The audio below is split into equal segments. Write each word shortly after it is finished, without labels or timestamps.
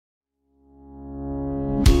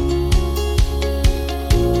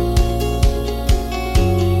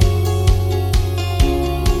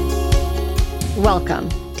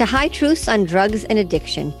to High Truths on Drugs and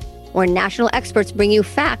Addiction, where national experts bring you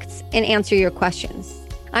facts and answer your questions.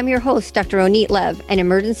 I'm your host, Dr. Ronit Lev, an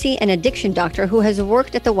emergency and addiction doctor who has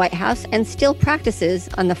worked at the White House and still practices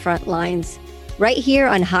on the front lines. Right here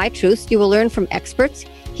on High Truths, you will learn from experts,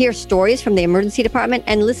 hear stories from the emergency department,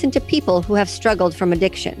 and listen to people who have struggled from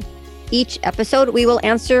addiction. Each episode, we will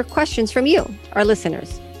answer questions from you, our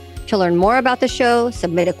listeners. To learn more about the show,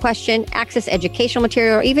 submit a question, access educational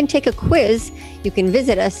material, or even take a quiz, you can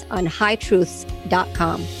visit us on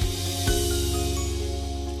hightruths.com.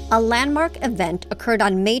 A landmark event occurred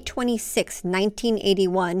on May 26,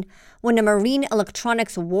 1981, when a Marine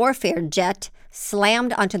electronics warfare jet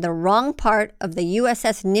slammed onto the wrong part of the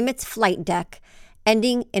USS Nimitz flight deck,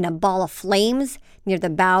 ending in a ball of flames near the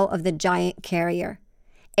bow of the giant carrier.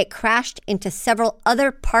 It crashed into several other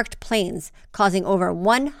parked planes, causing over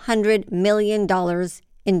 $100 million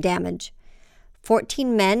in damage.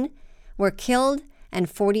 14 men were killed and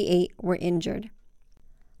 48 were injured.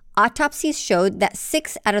 Autopsies showed that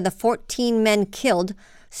 6 out of the 14 men killed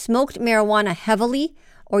smoked marijuana heavily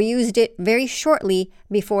or used it very shortly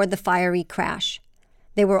before the fiery crash.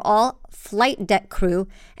 They were all flight deck crew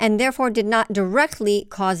and therefore did not directly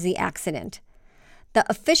cause the accident. The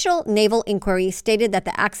official naval inquiry stated that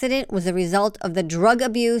the accident was a result of the drug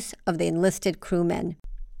abuse of the enlisted crewmen.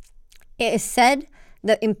 It is said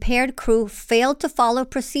the impaired crew failed to follow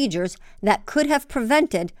procedures that could have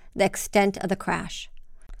prevented the extent of the crash.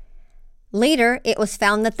 Later, it was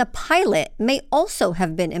found that the pilot may also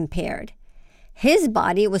have been impaired. His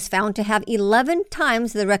body was found to have 11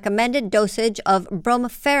 times the recommended dosage of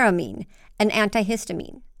bromopheramine, an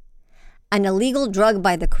antihistamine. An illegal drug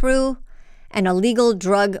by the crew, an illegal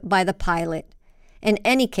drug by the pilot. In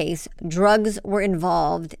any case, drugs were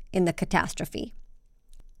involved in the catastrophe.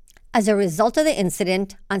 As a result of the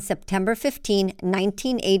incident, on September 15,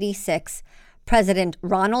 1986, President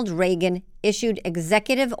Ronald Reagan issued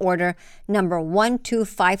Executive Order number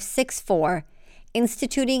 12564,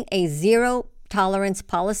 instituting a zero-tolerance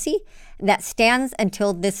policy that stands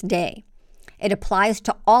until this day. It applies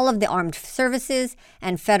to all of the armed services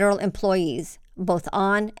and federal employees, both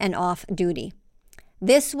on and off duty.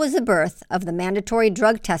 This was the birth of the mandatory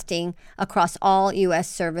drug testing across all U.S.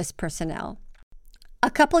 service personnel. A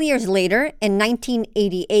couple years later, in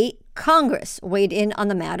 1988, Congress weighed in on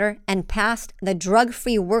the matter and passed the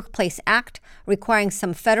Drug-Free Workplace Act, requiring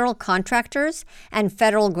some federal contractors and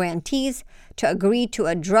federal grantees to agree to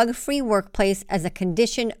a drug-free workplace as a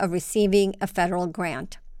condition of receiving a federal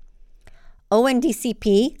grant.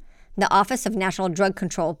 ONDCP, the Office of National Drug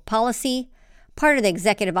Control Policy, part of the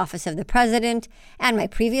Executive Office of the President, and my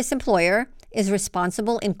previous employer, is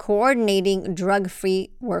responsible in coordinating drug-free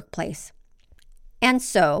workplace. And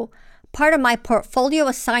so, part of my portfolio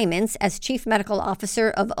assignments as Chief Medical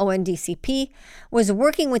Officer of ONDCP was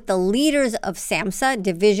working with the leaders of SAMHSA,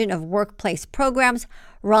 Division of Workplace Programs,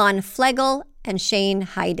 Ron Flegel and Shane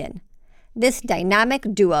Hayden. This dynamic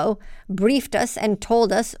duo briefed us and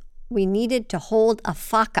told us we needed to hold a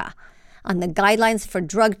FACA on the guidelines for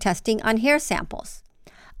drug testing on hair samples.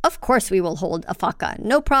 Of course we will hold a FACA,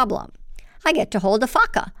 no problem. I get to hold a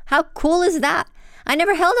FACA. How cool is that? I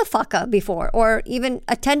never held a FACA before or even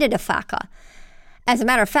attended a FACA. As a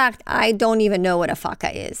matter of fact, I don't even know what a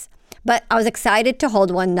FACA is. But I was excited to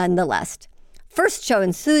hold one nonetheless. First show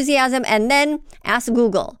enthusiasm and then ask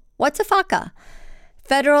Google, what's a FACA?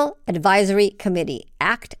 Federal Advisory Committee,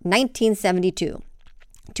 Act 1972.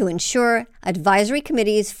 To ensure advisory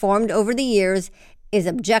committees formed over the years is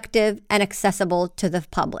objective and accessible to the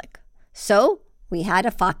public. So we had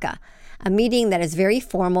a FACA, a meeting that is very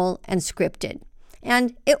formal and scripted.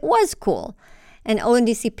 And it was cool. And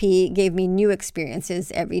ONDCP gave me new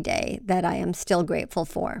experiences every day that I am still grateful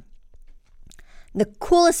for. The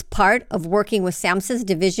coolest part of working with SAMHSA's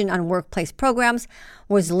Division on Workplace Programs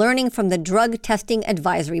was learning from the Drug Testing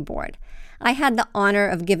Advisory Board. I had the honor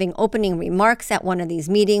of giving opening remarks at one of these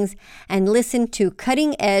meetings and listened to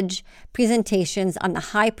cutting-edge presentations on the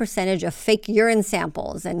high percentage of fake urine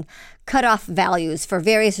samples and cutoff values for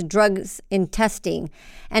various drugs in testing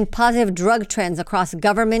and positive drug trends across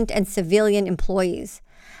government and civilian employees,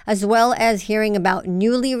 as well as hearing about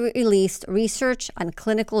newly released research on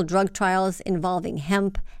clinical drug trials involving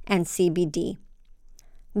hemp and CBD.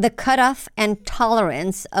 The cutoff and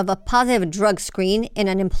tolerance of a positive drug screen in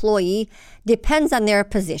an employee depends on their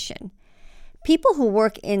position. People who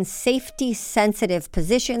work in safety-sensitive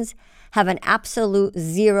positions have an absolute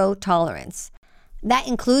zero tolerance. That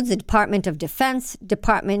includes the Department of Defense,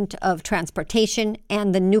 Department of Transportation,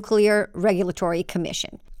 and the Nuclear Regulatory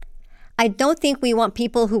Commission. I don't think we want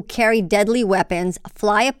people who carry deadly weapons,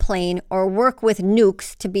 fly a plane, or work with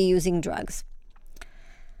nukes to be using drugs.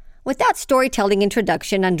 With that storytelling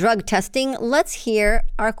introduction on drug testing, let's hear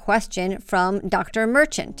our question from Dr.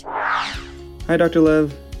 Merchant. Hi, Dr.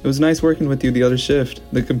 Lev. It was nice working with you the other shift.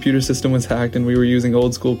 The computer system was hacked and we were using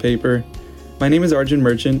old school paper. My name is Arjun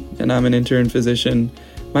Merchant, and I'm an intern physician.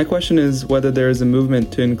 My question is whether there is a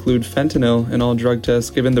movement to include fentanyl in all drug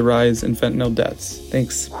tests given the rise in fentanyl deaths.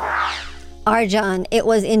 Thanks. Arjun, it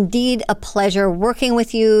was indeed a pleasure working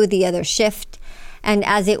with you the other shift. And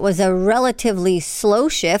as it was a relatively slow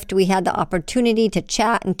shift, we had the opportunity to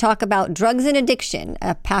chat and talk about drugs and addiction,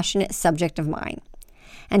 a passionate subject of mine.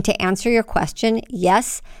 And to answer your question,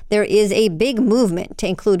 yes, there is a big movement to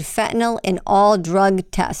include fentanyl in all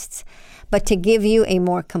drug tests. But to give you a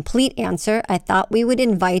more complete answer, I thought we would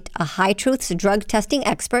invite a High Truths drug testing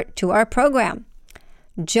expert to our program,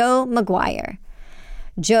 Jo McGuire.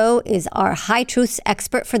 Jo is our High Truths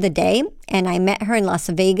expert for the day, and I met her in Las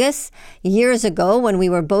Vegas years ago when we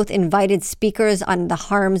were both invited speakers on the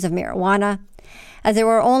harms of marijuana. As there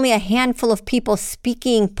were only a handful of people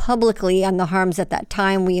speaking publicly on the harms at that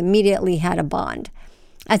time, we immediately had a bond.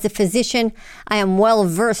 As a physician, I am well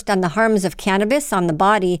versed on the harms of cannabis on the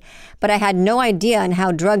body, but I had no idea on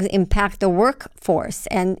how drugs impact the workforce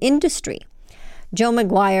and industry. Jo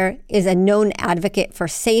McGuire is a known advocate for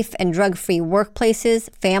safe and drug-free workplaces,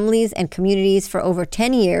 families, and communities for over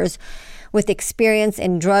 10 years with experience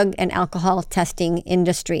in drug and alcohol testing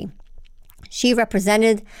industry. She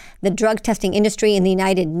represented the drug testing industry in the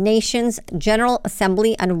United Nations General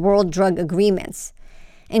Assembly on World Drug Agreements.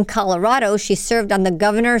 In Colorado, she served on the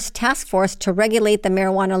governor's task force to regulate the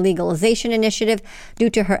marijuana legalization initiative due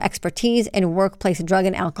to her expertise in workplace drug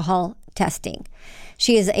and alcohol testing.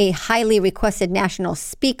 She is a highly requested national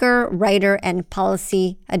speaker, writer, and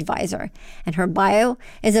policy advisor, and her bio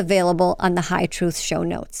is available on the High Truths show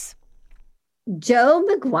notes. Jo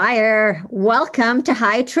McGuire, welcome to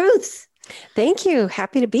High Truths. Thank you.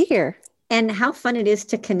 Happy to be here. And how fun it is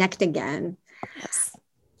to connect again. Yes.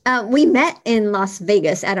 We met in Las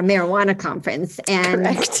Vegas at a marijuana conference, and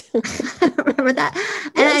Correct. remember that?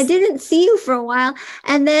 And Yes. I didn't see you for a while,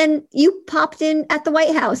 and then you popped in at the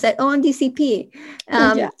White House at ONDCP.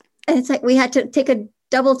 Yeah. And it's like we had to take a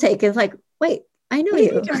double take. It's like, wait, I know What are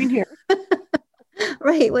you. you doing here?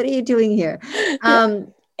 Right. What are you doing here?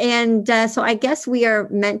 So I guess we are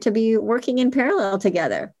meant to be working in parallel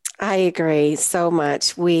together. I agree so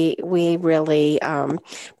much. We really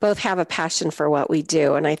both have a passion for what we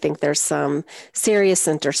do, and I think there's some serious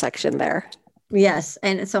intersection there. Yes,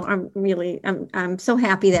 and so I'm so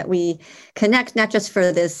happy that we connect, not just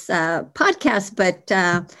for this podcast, but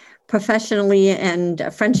professionally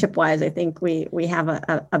and friendship-wise. I think we have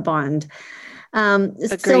a bond.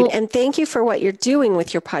 Agreed. And thank you for what you're doing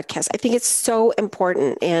with your podcast. I think it's so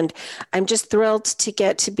important, and I'm just thrilled to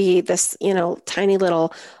get to be this, tiny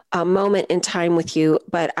little moment in time with you.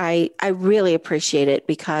 But I really appreciate it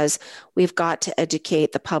because we've got to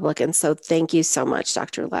educate the public. And so thank you so much,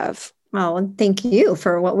 Dr. Lev. Oh, and thank you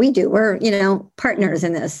for what we do. We're, partners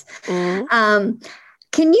in this. Mm-hmm.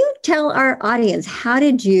 Can you tell our audience, how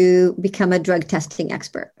did you become a drug testing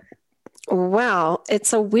expert? Well,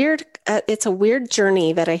 it's a weird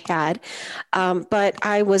journey that I had, but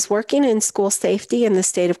I was working in school safety in the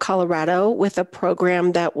state of Colorado with a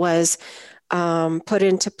program that was put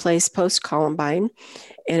into place post-Columbine,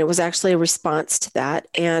 and it was actually a response to that.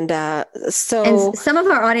 And so some of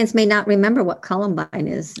our audience may not remember what Columbine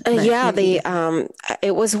is.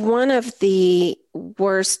 It was one of the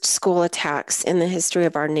worst school attacks in the history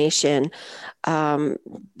of our nation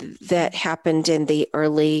that happened in the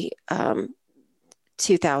early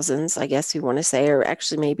 2000s, I guess we want to say, or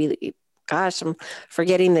actually maybe, gosh, I'm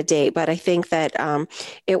forgetting the date, but I think that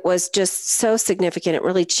it was just so significant. It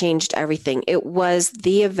really changed everything. It was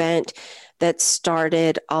the event that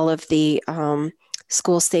started all of the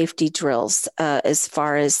school safety drills as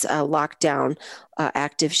far as lockdown,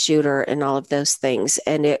 active shooter, and all of those things.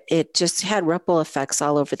 And it just had ripple effects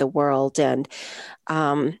all over the world. And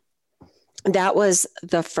that was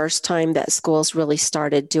the first time that schools really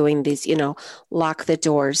started doing these, lock the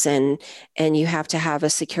doors and you have to have a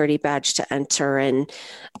security badge to enter and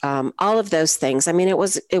all of those things. I mean, it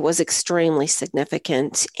was extremely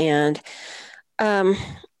significant. And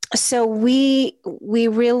so we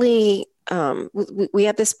really, we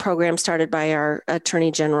had this program started by our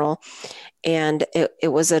Attorney General, and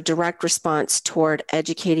it was a direct response toward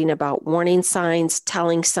educating about warning signs,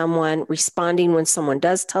 telling someone, responding when someone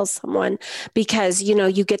does tell someone, because,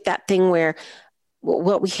 you get that thing where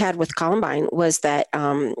what we had with Columbine was that,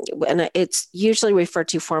 and it's usually referred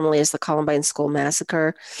to formally as the Columbine School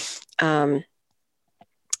Massacre.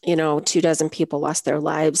 24 people lost their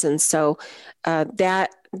lives. And so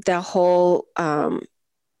the whole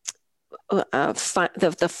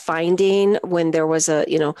the finding when there was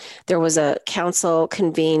a council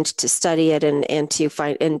convened to study it and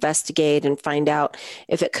to investigate and find out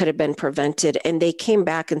if it could have been prevented. And they came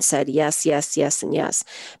back and said, yes, yes, yes, and yes,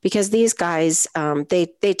 because these guys,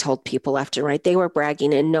 they told people left and right. They were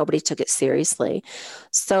bragging and nobody took it seriously.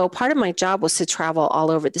 So part of my job was to travel all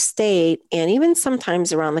over the state and even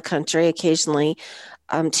sometimes around the country occasionally,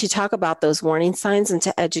 to talk about those warning signs and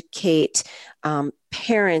to educate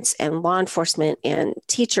parents and law enforcement and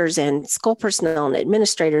teachers and school personnel and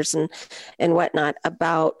administrators and whatnot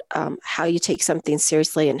about how you take something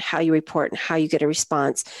seriously and how you report and how you get a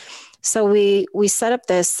response. So we set up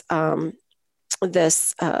this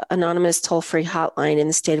anonymous toll-free hotline in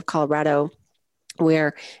the state of Colorado,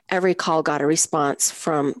 where every call got a response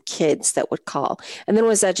from kids that would call, and then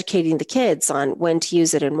was educating the kids on when to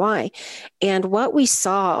use it and why. And what we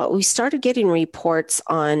saw, we started getting reports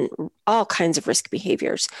on all kinds of risk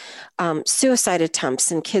behaviors, suicide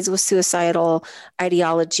attempts and kids with suicidal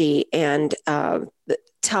ideology and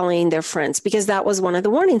telling their friends, because that was one of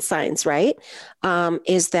the warning signs, right?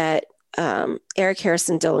 Is that Eric Harris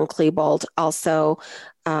and Dylan Klebold also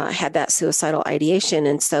had that suicidal ideation.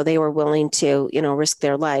 And so they were willing to, risk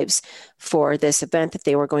their lives for this event that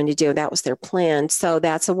they were going to do. That was their plan. So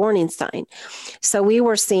that's a warning sign. So we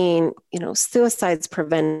were seeing, suicides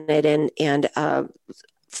prevented and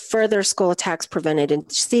further school attacks prevented and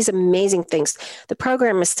just these amazing things. The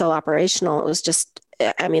program is still operational. It was just,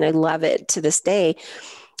 I love it to this day.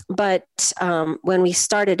 But when we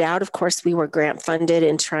started out, of course, we were grant funded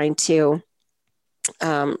and trying to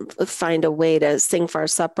find a way to sing for our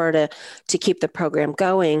supper to keep the program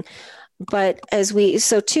going. But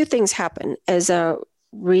so two things happened. As a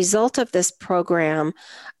result of this program,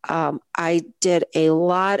 I did a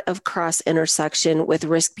lot of cross intersection with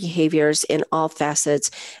risk behaviors in all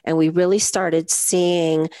facets. And we really started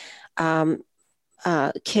seeing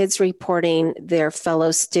kids reporting their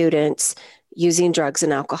fellow students using drugs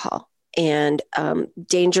and alcohol. And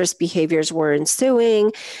dangerous behaviors were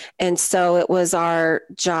ensuing. And so it was our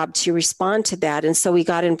job to respond to that. And so we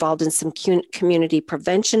got involved in some community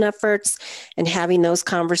prevention efforts and having those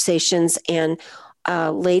conversations. And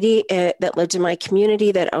a lady that lived in my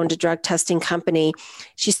community that owned a drug testing company,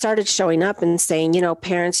 she started showing up and saying,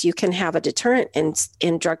 parents, you can have a deterrent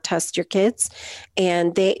and drug test your kids.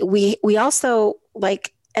 And we also,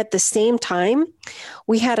 like, at the same time,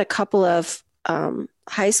 we had a couple of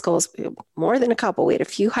high schools, more than a couple. We had a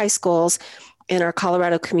few high schools in our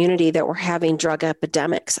Colorado community that were having drug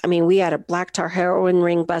epidemics. We had a black tar heroin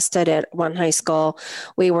ring busted at one high school.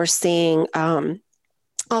 We were seeing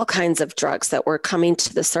all kinds of drugs that were coming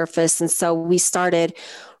to the surface. And so we started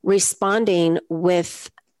responding with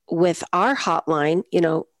our hotline,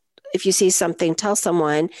 if you see something, tell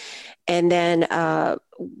someone. And then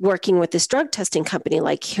working with this drug testing company,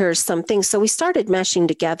 like, here's something. So we started meshing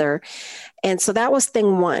together. And so that was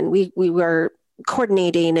thing one. We were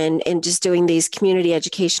coordinating and just doing these community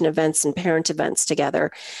education events and parent events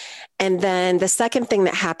together. And then the second thing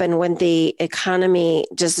that happened when the economy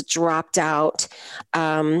just dropped out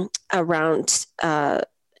around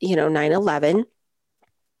 9/11,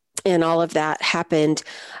 and all of that happened,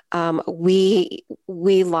 we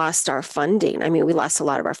lost our funding. We lost a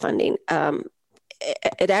lot of our funding.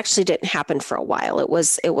 It actually didn't happen for a while. It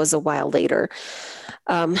was a while later.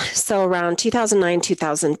 So around 2009,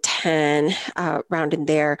 2010, around in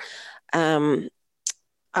there,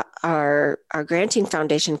 our granting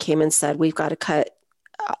foundation came and said, we've got to cut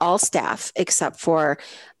all staff except for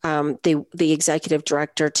the executive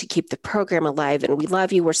director to keep the program alive. And we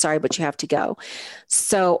love you. We're sorry, but you have to go.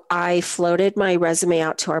 So I floated my resume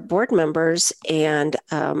out to our board members, and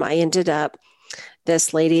I ended up,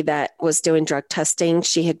 this lady that was doing drug testing,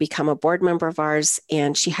 she had become a board member of ours,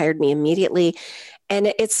 and she hired me immediately.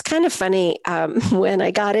 And it's kind of funny, when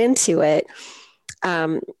I got into it,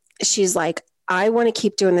 she's like, I want to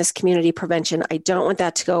keep doing this community prevention. I don't want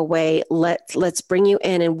that to go away. Let's bring you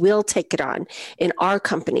in and we'll take it on in our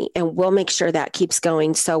company and we'll make sure that keeps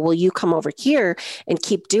going. So will you come over here and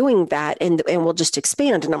keep doing that and we'll just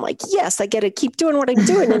expand? And I'm like, yes, I get to keep doing what I'm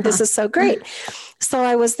doing. And this is so great. So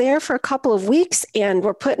I was there for a couple of weeks and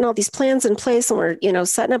we're putting all these plans in place and we're,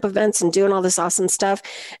 setting up events and doing all this awesome stuff.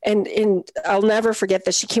 And I'll never forget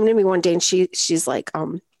that she came to me one day and she's like,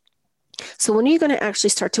 so when are you going to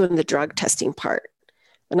actually start doing the drug testing part?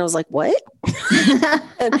 And I was like, what?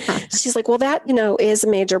 And she's like, well, that, is a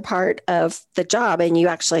major part of the job and you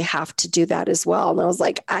actually have to do that as well. And I was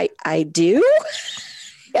like, I do?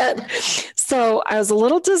 And so I was a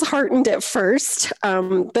little disheartened at first,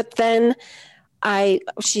 but then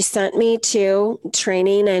she sent me to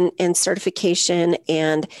training and certification,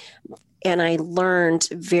 and And I learned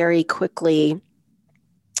very quickly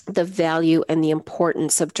the value and the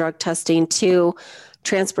importance of drug testing to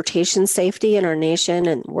transportation safety in our nation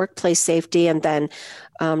and workplace safety, and then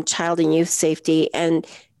child and youth safety. And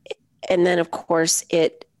then, of course,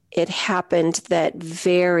 it happened that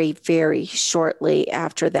very, very shortly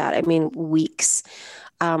after that, I mean, weeks,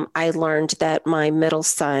 I learned that my middle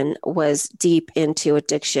son was deep into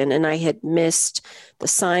addiction, and I had missed the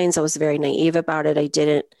signs. I was very naive about it. I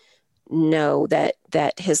didn't know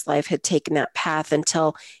that his life had taken that path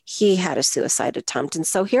until he had a suicide attempt. And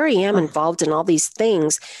so here I am involved in all these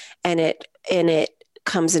things, and it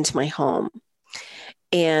comes into my home.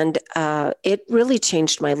 And it really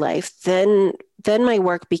changed my life. Then my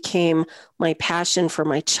work became my passion for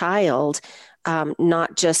my child,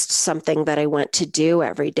 not just something that I went to do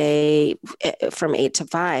every day from 8 to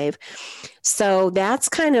 5. So that's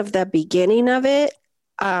kind of the beginning of it.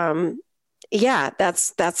 Yeah,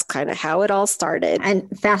 that's kind of how it all started.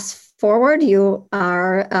 And fast forward, you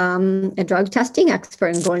are a drug testing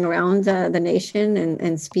expert and going around the nation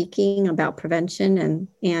and speaking about prevention,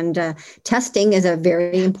 and testing is a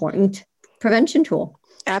very important prevention tool.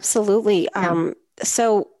 Absolutely. Yeah.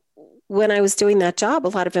 So when I was doing that job, a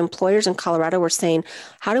lot of employers in Colorado were saying,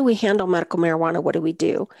 how do we handle medical marijuana? What do we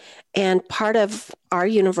do? And part of our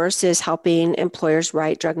universe is helping employers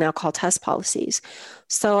write drug and alcohol test policies.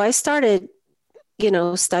 So I started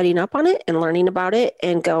studying up on it and learning about it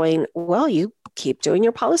and going, well, you keep doing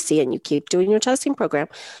your policy and you keep doing your testing program.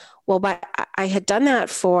 Well, but I had done that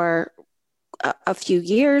for a few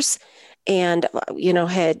years and,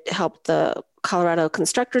 had helped the Colorado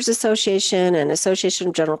Constructors Association and Association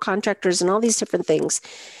of General Contractors and all these different things.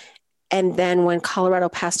 And then when Colorado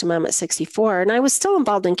passed Amendment 64, and I was still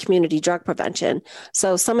involved in community drug prevention,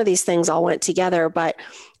 so some of these things all went together. But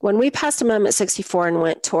when we passed Amendment 64 and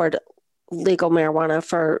went toward legal marijuana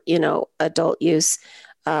for, adult use,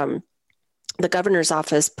 the governor's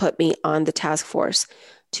office put me on the task force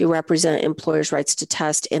to represent employers' rights to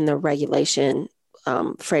test in the regulation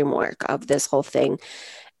framework of this whole thing.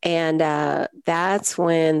 And that's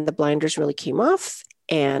when the blinders really came off,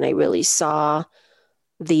 and I really saw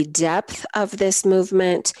the depth of this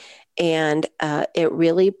movement, and it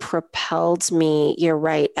really propelled me. You're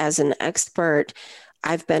right, as an expert,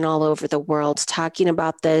 I've been all over the world talking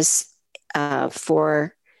about this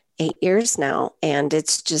for 8 years now. And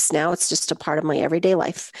it's just a part of my everyday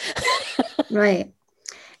life. Right.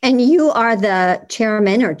 And you are the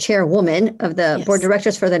chairman or chairwoman of the board of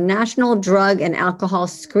directors for the National Drug and Alcohol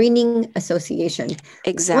Screening Association.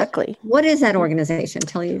 Exactly. What is that organization?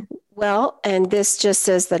 Tell you. Well, and this just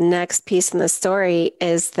is the next piece in the story,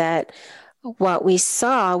 is that what we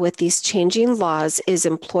saw with these changing laws is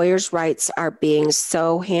employers' rights are being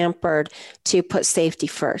so hampered to put safety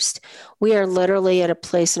first. We are literally at a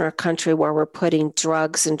place in our country where we're putting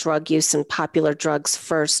drugs and drug use and popular drugs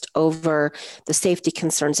first over the safety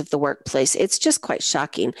concerns of the workplace. It's just quite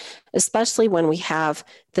shocking, especially when we have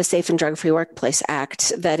the Safe and Drug-Free Workplace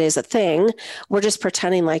Act that is a thing. We're just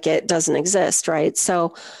pretending like it doesn't exist, right?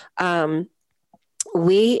 So,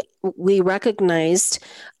 we recognized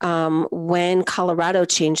when Colorado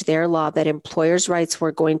changed their law that employers' rights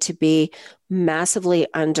were going to be massively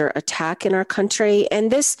under attack in our country.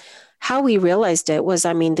 And how we realized it was,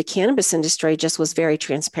 the cannabis industry just was very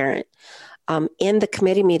transparent. In the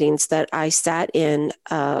committee meetings that I sat in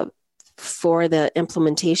for the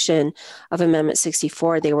implementation of Amendment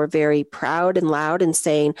 64, they were very proud and loud and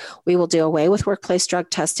saying, we will do away with workplace drug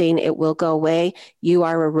testing. It will go away. You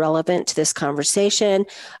are irrelevant to this conversation.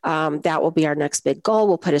 That will be our next big goal.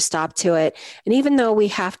 We'll put a stop to it. And even though we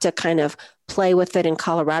have to kind of play with it in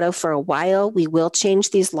Colorado for a while, we will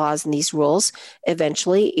change these laws and these rules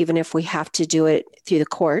eventually, even if we have to do it through the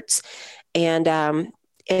courts.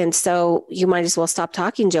 And so you might as well stop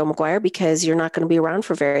talking, Joe McGuire, because you're not going to be around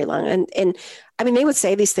for very long. And they would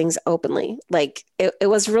say these things openly, like it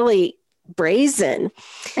was really brazen.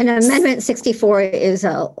 And Amendment 64 is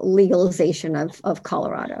a legalization of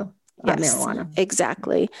Colorado marijuana.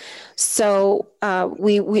 Exactly. So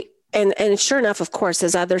and sure enough, of course,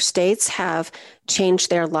 as other states have changed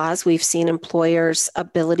their laws, we've seen employers'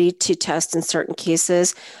 ability to test in certain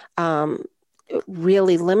cases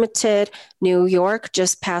really limited. New York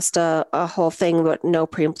just passed a whole thing with no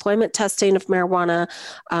pre-employment testing of marijuana.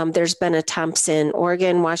 There's been attempts in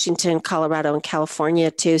Oregon, Washington, Colorado, and California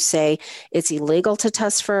to say it's illegal to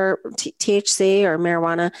test for THC or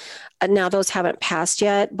marijuana. Now those haven't passed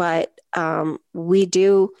yet, but we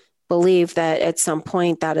do believe that at some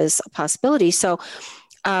point that is a possibility. So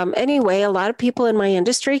anyway, a lot of people in my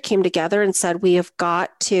industry came together and said, we have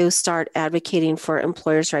got to start advocating for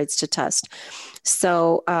employers' rights to test.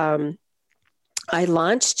 So I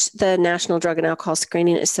launched the National Drug and Alcohol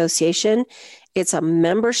Screening Association. It's a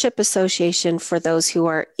membership association for those who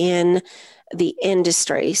are in the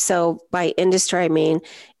industry. So by industry, I mean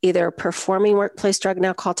either performing workplace drug and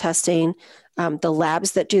alcohol testing, the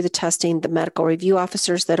labs that do the testing, the medical review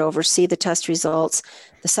officers that oversee the test results,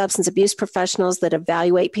 the substance abuse professionals that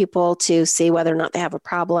evaluate people to see whether or not they have a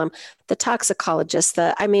problem, the toxicologists, who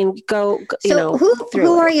are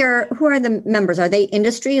the members? Are they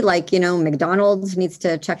industry? Like, McDonald's needs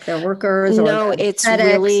to check their workers? No, it's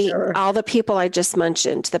really all the people I just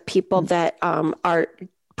mentioned, the people that are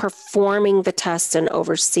performing the tests and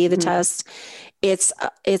oversee the tests. It's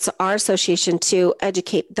our association to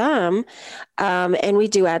educate them, and we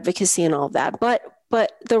do advocacy and all that. But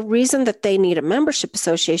the reason that they need a membership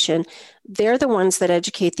association, they're the ones that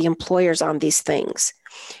educate the employers on these things.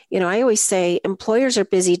 I always say employers are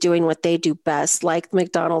busy doing what they do best, like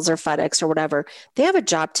McDonald's or FedEx or whatever. They have a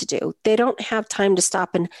job to do. They don't have time to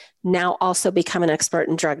stop and now also become an expert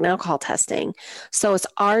in drug and alcohol testing. So it's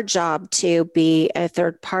our job to be a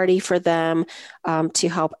third party for them, to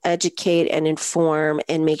help educate and inform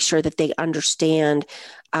and make sure that they understand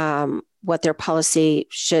what their policy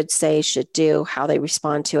should say, should do, how they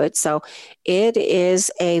respond to it. So it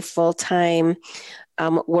is a full-time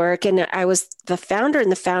work. And I was the founder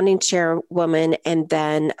and the founding chairwoman. And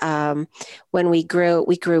then when we grew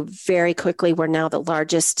very quickly. We're now the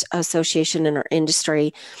largest association in our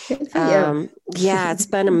industry. Yeah, it's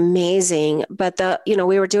been amazing. But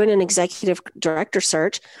we were doing an executive director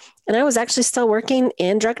search, and I was actually still working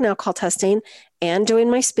in drug and alcohol testing and doing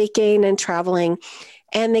my speaking and traveling.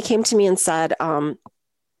 And they came to me and said,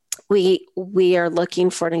 we are looking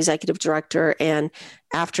for an executive director, and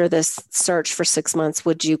after this search for 6 months,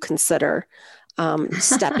 would you consider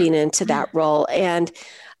stepping into that role? And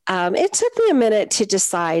it took me a minute to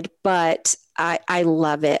decide, but I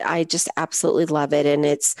love it. I just absolutely love it. And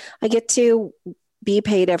I get to be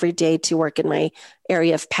paid every day to work in my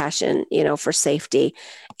area of passion, for safety.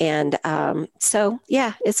 And so,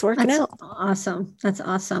 yeah, it's working out. Awesome. That's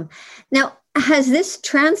awesome. Now, has this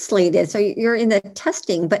translated? So you're in the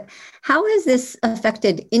testing, but how has this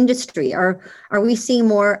affected industry? Are we seeing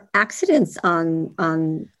more accidents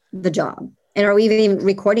on the job? And are we even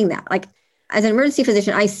recording that? Like, as an emergency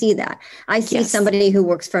physician, I see that. I see somebody who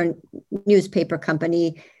works for a newspaper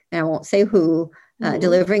company, and I won't say who,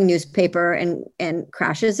 delivering newspaper and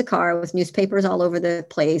crashes a car with newspapers all over the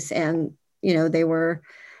place. And,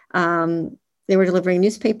 they were delivering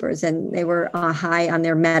newspapers, and they were high on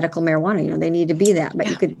their medical marijuana. They need to be that, but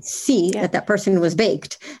you could see that person was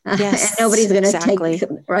baked, and nobody's going to take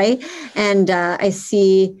right. And I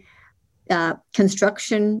see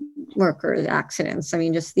construction workers accidents. I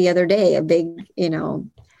mean, just the other day, a big,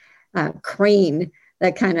 crane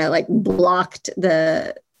that kind of like blocked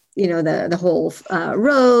the whole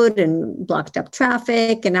road and blocked up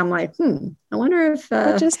traffic. And I'm like, I wonder if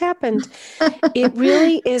what just happened. It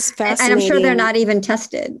really is fascinating. And I'm sure they're not even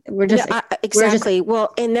tested. We're just exactly.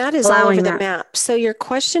 Well, and that is all over the map. So your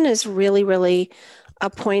question is really, really a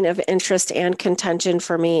point of interest and contention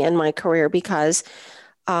for me in my career, because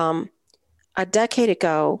a decade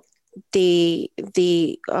ago, the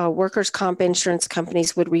workers' comp insurance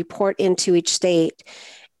companies would report into each state.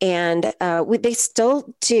 And they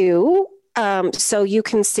still do. So you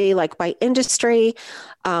can see, like, by industry,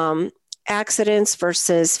 accidents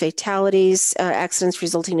versus fatalities, accidents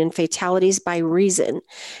resulting in fatalities by reason.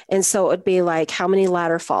 And so it would be like how many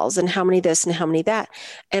ladder falls and how many this and how many that.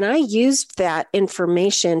 And I used that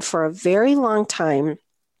information for a very long time.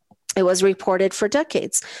 It was reported for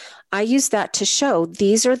decades. I use that to show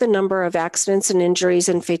these are the number of accidents and injuries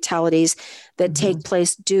and fatalities that take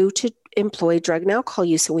place due to employee drug and alcohol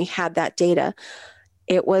use. And we had that data.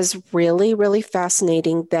 It was really, really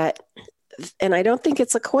fascinating that, and I don't think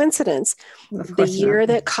it's a coincidence, the year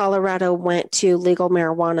that Colorado went to legal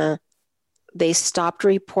marijuana, they stopped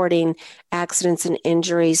reporting accidents and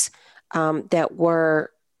injuries that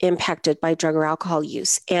were impacted by drug or alcohol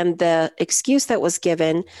use. And the excuse that was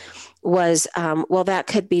given was, well, that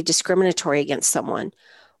could be discriminatory against someone.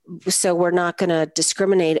 So we're not going to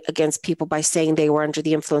discriminate against people by saying they were under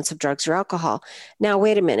the influence of drugs or alcohol. Now,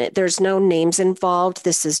 wait a minute. There's no names involved.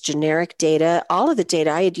 This is generic data. All of the data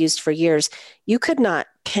I had used for years, you could not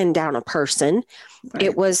pin down a person. Right.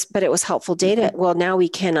 It was helpful data. Well, now we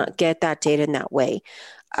cannot get that data in that way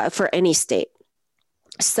for any state.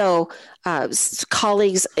 So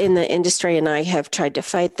colleagues in the industry and I have tried to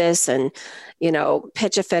fight this and,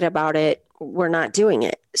 pitch a fit about it. We're not doing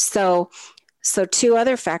it. So two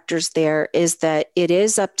other factors there is that it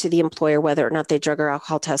is up to the employer whether or not they drug or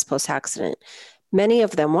alcohol test post-accident. Many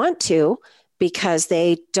of them want to, because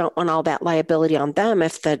they don't want all that liability on them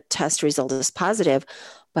if the test result is positive.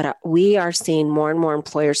 But we are seeing more and more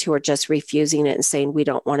employers who are just refusing it and saying, we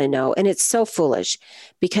don't want to know. And it's so foolish,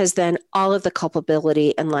 because then all of the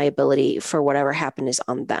culpability and liability for whatever happened is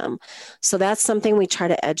on them. So that's something we try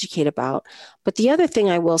to educate about. But the other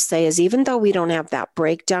thing I will say is, even though we don't have that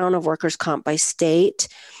breakdown of workers' comp by state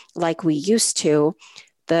like we used to,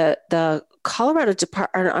 the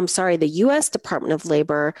U.S. Department of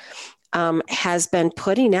Labor has been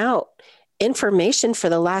putting out information for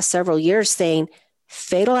the last several years saying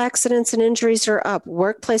fatal accidents and injuries are up.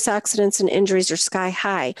 Workplace accidents and injuries are sky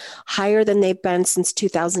high, higher than they've been since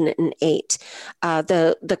 2008.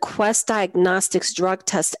 The Quest Diagnostics Drug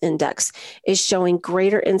Test Index is showing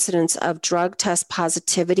greater incidence of drug test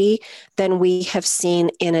positivity than we have seen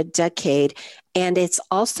in a decade. And it's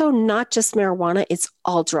also not just marijuana, it's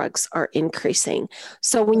all drugs are increasing.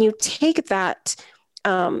 So when you take that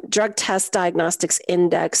drug test diagnostics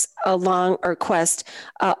index along with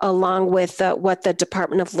what the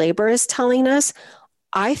Department of Labor is telling us,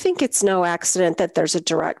 I think it's no accident that there's a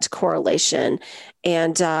direct correlation.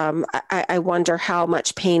 And I wonder how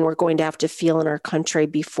much pain we're going to have to feel in our country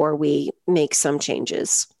before we make some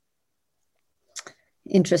changes.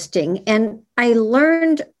 Interesting. And I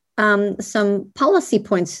learned some policy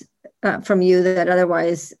points from you that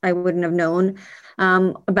otherwise I wouldn't have known.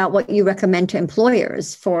 About what you recommend to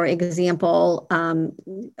employers. For example,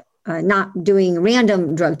 not doing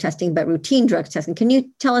random drug testing, but routine drug testing. Can you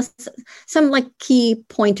tell us some key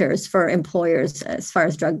pointers for employers as far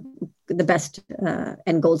as the best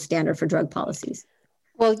and gold standard for drug policies?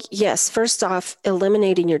 Well, yes. First off,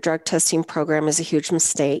 eliminating your drug testing program is a huge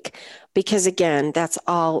mistake, because again, that's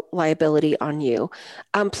all liability on you.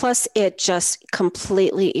 Plus, it just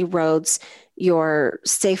completely erodes your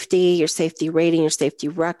safety rating, your safety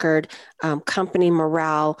record, company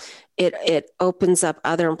morale. It opens up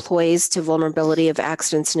other employees to vulnerability of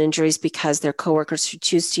accidents and injuries because their coworkers who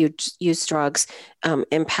choose to use drugs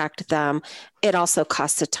impact them. It also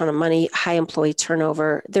costs a ton of money, high employee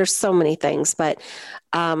turnover. There's so many things, but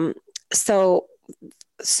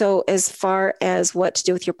so as far as what to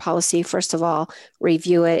do with your policy, first of all,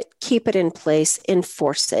 review it, keep it in place,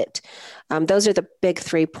 enforce it. Those are the big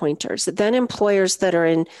 3 pointers. Then employers that are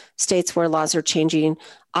in states where laws are changing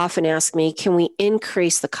often ask me, can we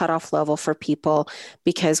increase the cutoff level for people?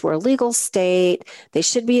 Because we're a legal state, they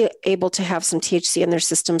should be able to have some THC in their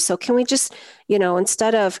system. So can we just,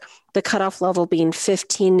 instead of the cutoff level being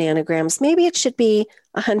 15 nanograms, maybe it should be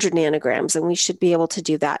 100 nanograms, and we should be able to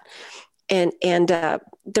do that. And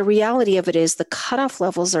the reality of it is the cutoff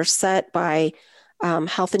levels are set by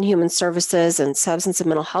Health and Human Services and Substance and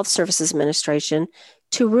Mental Health Services Administration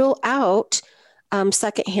to rule out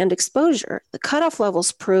secondhand exposure. The cutoff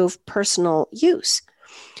levels prove personal use.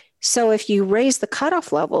 So if you raise the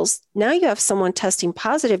cutoff levels, now you have someone testing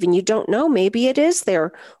positive and you don't know, maybe it is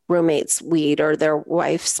their roommate's weed or their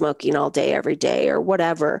wife smoking all day, every day, or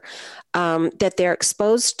whatever that they're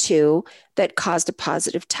exposed to that caused a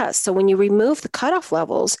positive test. So when you remove the cutoff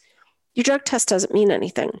levels, your drug test doesn't mean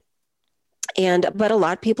anything. But a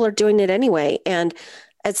lot of people are doing it anyway. And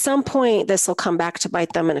at some point, this will come back to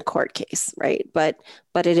bite them in a court case, right? But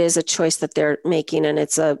it is a choice that they're making, and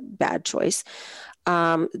it's a bad choice.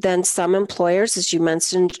 Then some employers, as you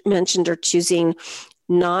mentioned, are choosing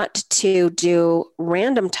not to do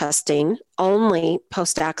random testing, only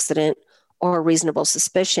post-accident or reasonable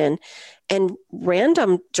suspicion. And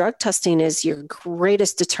random drug testing is your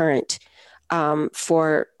greatest deterrent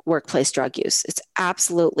for workplace drug use. It's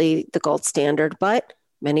absolutely the gold standard, but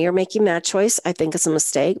many are making that choice. I think it's a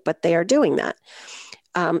mistake, but they are doing that.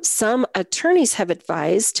 Some attorneys have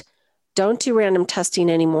advised, don't do random testing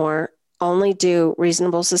anymore, only do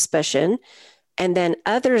reasonable suspicion. And then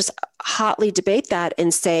others hotly debate that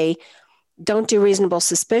and say, don't do reasonable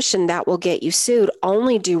suspicion, that will get you sued.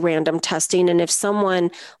 Only do random testing. And if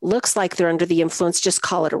someone looks like they're under the influence, just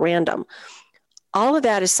call it a random. All of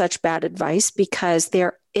that is such bad advice, because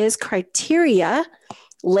there is criteria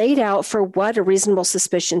laid out for what a reasonable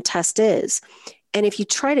suspicion test is. And if you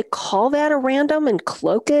try to call that a random and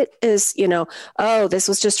cloak it as, oh, this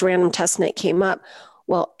was just a random test and it came up.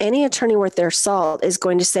 Well, any attorney worth their salt is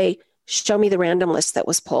going to say, show me the random list that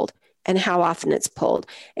was pulled and how often it's pulled,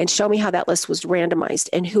 and show me how that list was randomized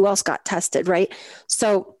and who else got tested, right?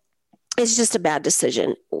 So it's just a bad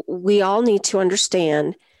decision. We all need to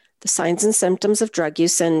understand the signs and symptoms of drug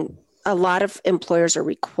use, and a lot of employers are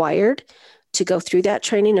required to go through that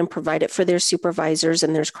training and provide it for their supervisors,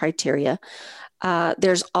 and there's criteria.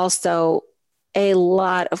 There's also a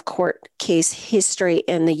lot of court case history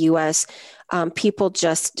in the U.S. People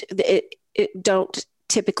just don't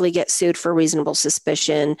typically get sued for reasonable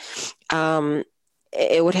suspicion.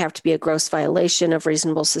 It would have to be a gross violation of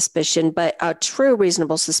reasonable suspicion, but a true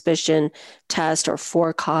reasonable suspicion test or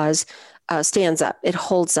for cause stands up. It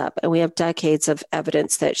holds up, and we have decades of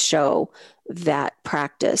evidence that show that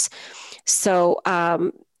practice. So,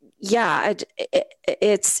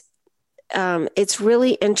 it's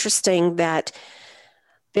really interesting that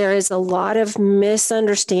there is a lot of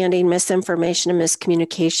misunderstanding, misinformation, and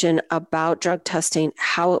miscommunication about drug testing,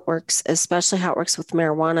 how it works, especially how it works with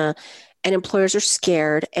marijuana. And employers are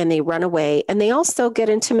scared and they run away. And they also get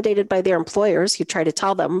intimidated by their employers who try to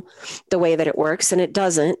tell them the way that it works, and it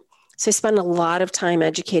doesn't. So I spend a lot of time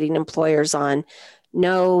educating employers on,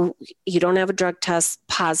 no, you don't have a drug test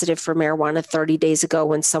positive for marijuana 30 days ago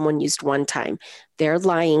when someone used one time. They're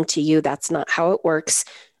lying to you. That's not how it works.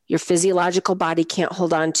 Your physiological body can't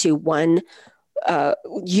hold on to one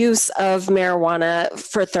use of marijuana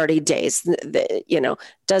for 30 days.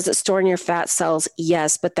 Does it store in your fat cells?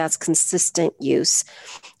 Yes, but that's consistent use.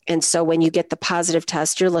 And so when you get the positive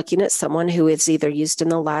test, you're looking at someone who is either used in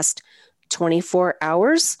the last 24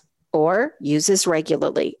 hours or uses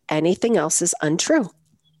regularly. Anything else is untrue.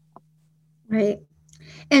 Right.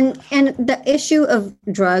 And the issue of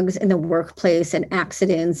drugs in the workplace and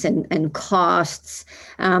accidents and costs,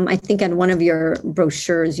 I think on one of your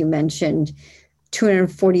brochures you mentioned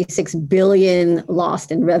 246 billion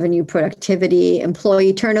lost in revenue, productivity,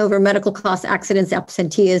 employee turnover, medical costs, accidents,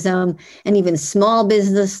 absenteeism, and even small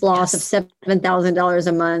business loss of $7,000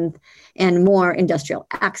 a month, and more industrial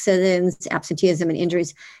accidents, absenteeism, and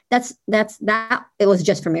injuries. That's that. It was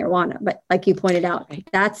just for marijuana, but like you pointed out,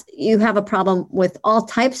 you have a problem with all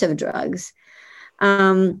types of drugs.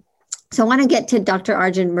 So I want to get to Dr.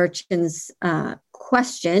 Arjun Merchant's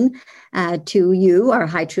question to you, our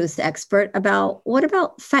high truths expert, about what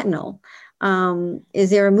about fentanyl? Is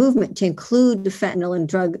there a movement to include fentanyl in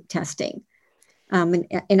drug testing?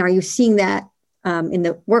 And are you seeing that in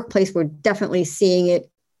the workplace? We're definitely seeing it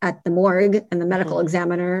at the morgue and the medical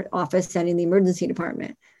examiner office and in the emergency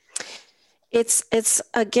department. It's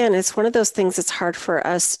one of those things that's hard for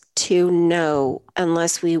us to know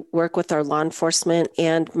unless we work with our law enforcement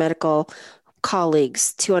and medical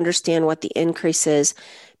colleagues to understand what the increase is,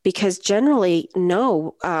 because generally,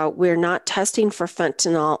 no, we're not testing for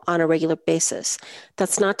fentanyl on a regular basis.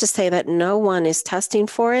 That's not to say that no one is testing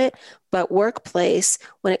for it, but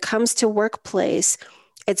when it comes to workplace,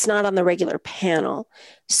 it's not on the regular panel.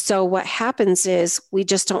 So what happens is we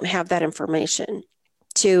just don't have that information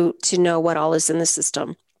to know what all is in the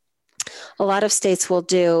system. A lot of states will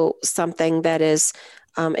do something that is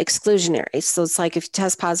exclusionary. So it's like if you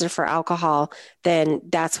test positive for alcohol, then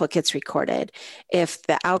that's what gets recorded. If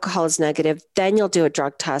the alcohol is negative, then you'll do a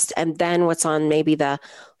drug test. And then what's on maybe the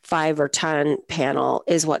 5 or 10 panel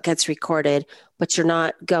is what gets recorded, but you're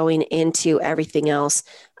not going into everything else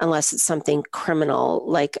unless it's something criminal,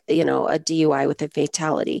 like, a DUI with a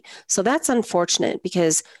fatality. So that's unfortunate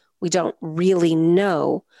because we don't really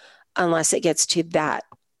know unless it gets to that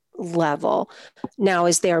level. Now,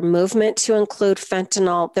 is there movement to include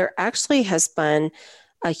fentanyl? There actually has been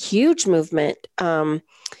a huge movement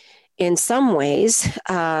in some ways.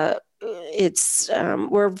 We're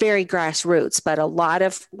very grassroots, but a lot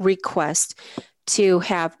of requests to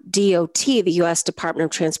have DOT, the U.S. Department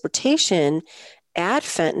of Transportation, add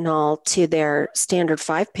fentanyl to their standard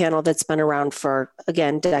 5 panel that's been around for,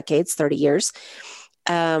 again, decades, 30 years.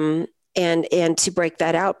 And to break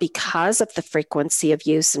that out because of the frequency of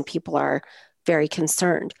use, and people are very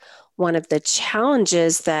concerned. One of the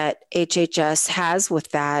challenges that HHS has with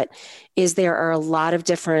that is there are a lot of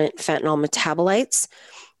different fentanyl metabolites.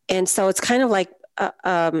 And so it's kind of like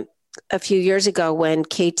a few years ago when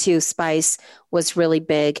K2 spice was really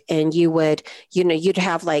big, and you'd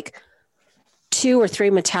have like 2 or 3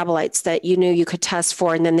 metabolites that you knew you could test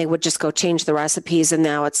for, and then they would just go change the recipes, and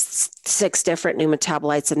now it's 6 different new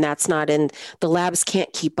metabolites, and that's not in, the labs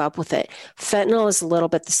can't keep up with it. Fentanyl is a little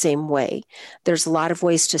bit the same way. There's a lot of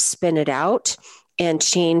ways to spin it out and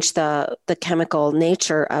change the chemical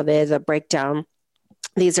nature of it, the breakdown.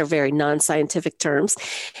 These are very non-scientific terms.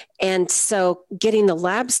 And so getting the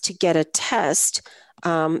labs to get a test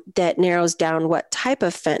that narrows down what type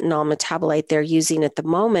of fentanyl metabolite they're using at the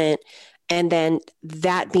moment, and then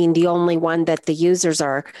that being the only one that the users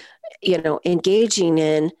are, engaging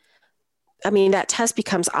in, I mean, that test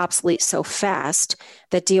becomes obsolete so fast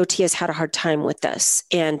that DOT has had a hard time with this.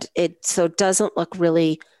 And it doesn't look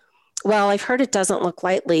really, well, I've heard it doesn't look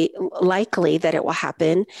likely that it will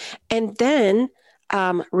happen. And then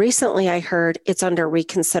recently I heard it's under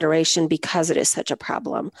reconsideration because it is such a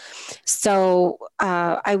problem. So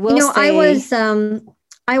I will say...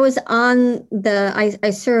 I was I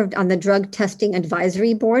served on the drug testing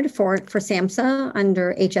advisory board for SAMHSA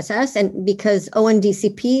under HSS. And because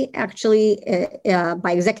ONDCP actually,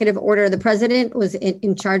 by executive order of the president, was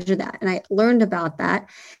in charge of that. And I learned about that.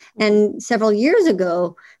 And several years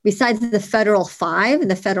ago, besides the federal five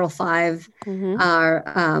are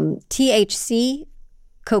THC,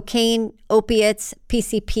 cocaine, opiates,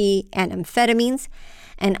 PCP, and amphetamines.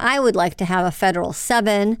 And I would like to have a federal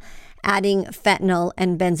 7, adding fentanyl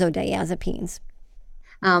and benzodiazepines.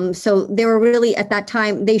 So they were really, at that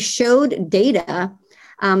time, they showed data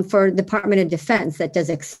for Department of Defense that does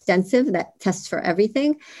extensive, that tests for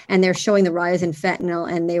everything. And they're showing the rise in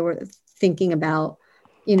fentanyl. And they were thinking about,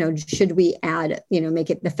 should we add, make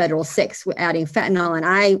it the federal 6, adding fentanyl. And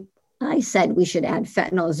I said we should add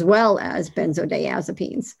fentanyl as well as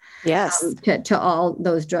benzodiazepines. Yes. To all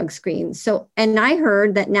those drug screens. So, and I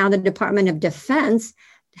heard that now the Department of Defense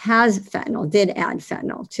did add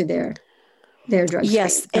fentanyl to their drug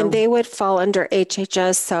yes, screen. And they would fall under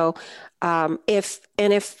HHS. So if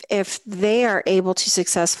they are able to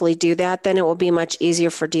successfully do that, then it will be much easier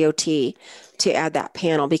for DOT to add that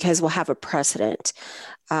panel because we'll have a precedent.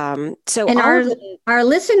 Our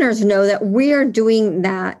listeners know that we are doing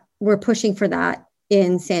that. We're pushing for that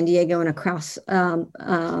in San Diego and across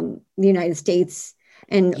the United States.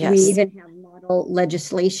 And we even have model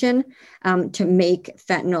legislation to make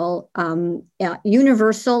fentanyl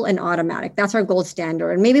universal and automatic. That's our gold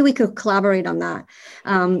standard. And maybe we could collaborate on that.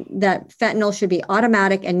 That fentanyl should be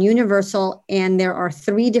automatic and universal. And there are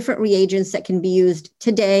 3 different reagents that can be used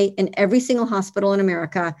today in every single hospital in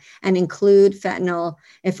America and include fentanyl.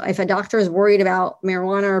 If a doctor is worried about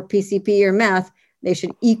marijuana or PCP or meth, they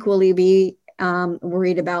should equally be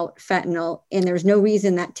worried about fentanyl. And there's no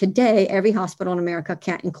reason that today every hospital in America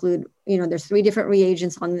can't include, there's 3 different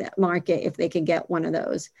reagents on the market if they could get one of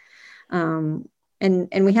those. And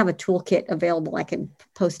we have a toolkit available. I can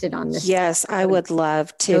post it on this. Yes, I would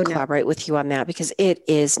love to collaborate with you on that because it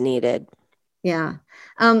is needed. Yeah.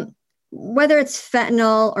 Whether it's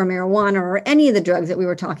fentanyl or marijuana or any of the drugs that we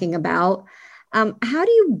were talking about, how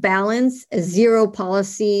do you balance a zero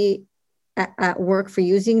policy at work for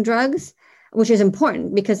using drugs, which is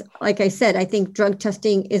important because, like I said, I think drug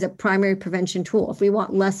testing is a primary prevention tool. If we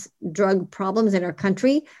want less drug problems in our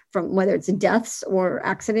country, from whether it's deaths or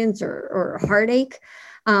accidents or heartache,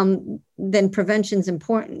 then prevention is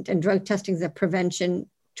important, and drug testing is a prevention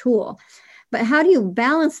tool. But how do you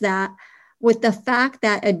balance that with the fact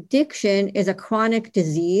that addiction is a chronic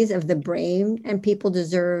disease of the brain and people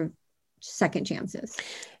deserve second chances?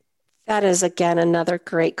 That is, again, another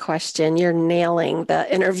great question. You're nailing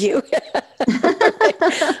the interview.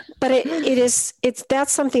 But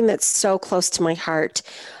that's something that's so close to my heart.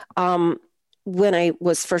 When I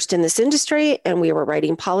was first in this industry and we were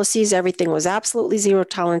writing policies, everything was absolutely zero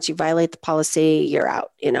tolerance. You violate the policy, you're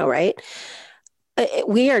out, right?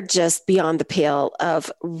 We are just beyond the pale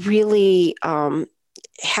of really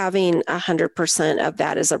having 100% of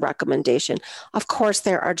that as a recommendation. Of course,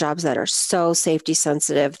 there are jobs that are so safety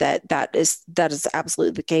sensitive that is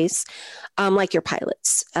absolutely the case. Like your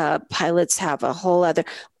pilots. Pilots have a whole other,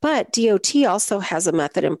 but DOT also has a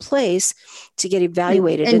method in place to get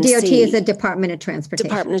evaluated. And DOT is the Department of Transportation.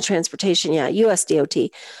 Department of Transportation, yeah, US DOT.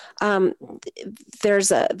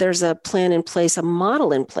 There's a plan in place, a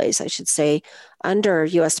model in place, I should say, under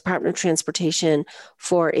US Department of Transportation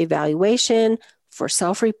for evaluation, for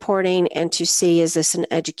self-reporting, and to see, is this an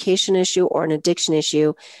education issue or an addiction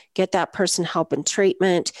issue? Get that person help and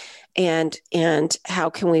treatment, and how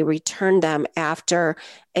can we return them after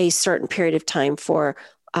a certain period of time for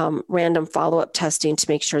random follow-up testing to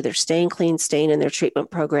make sure they're staying clean, staying in their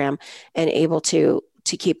treatment program, and able to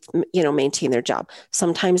keep, maintain their job.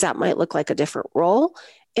 Sometimes that might look like a different role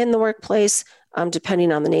in the workplace,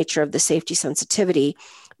 depending on the nature of the safety sensitivity.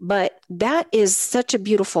 But that is such a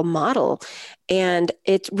beautiful model. And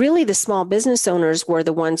it's really the small business owners were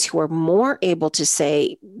the ones who were more able to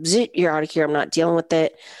say, you're out of here, I'm not dealing with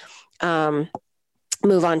it.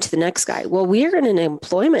 Move on to the next guy. Well, we're in an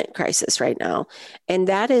employment crisis right now. And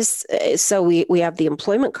that is, so we have the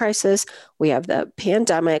employment crisis, we have the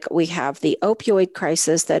pandemic, we have the opioid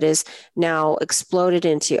crisis that is now exploded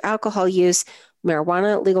into alcohol use.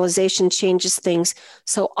 Marijuana legalization changes things.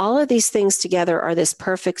 So all of these things together are this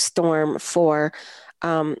perfect storm for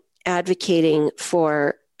advocating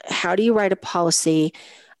for how do you write a policy.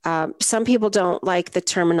 Some people don't like the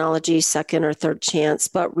terminology second or third chance,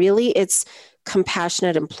 but really it's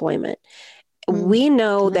compassionate employment. We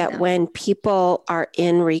know that when people are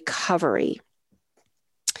in recovery,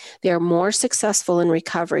 They're more successful in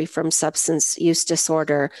recovery from substance use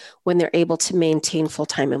disorder when they're able to maintain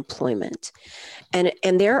full-time employment.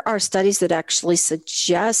 And there are studies that actually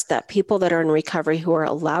suggest that people that are in recovery who are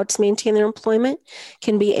allowed to maintain their employment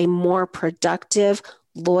can be a more productive,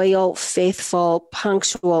 loyal, faithful,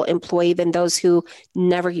 punctual employee than those who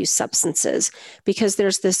never use substances, because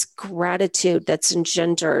there's this gratitude that's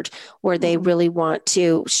engendered where they really want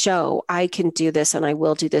to show, I can do this and I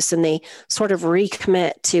will do this. And they sort of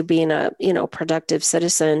recommit to being a, productive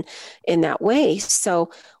citizen in that way.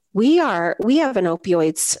 So we have an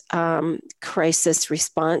opioids crisis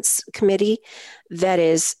response committee that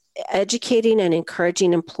is educating and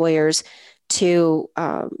encouraging employers to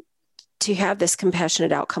have this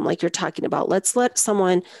compassionate outcome like you're talking about. Let's let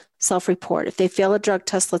someone self-report. If they fail a drug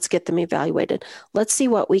test, let's get them evaluated. Let's see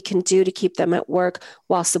what we can do to keep them at work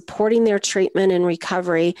while supporting their treatment and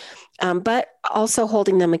recovery, but also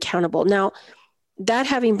holding them accountable. Now, that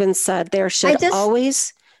having been said, there should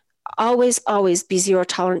always be zero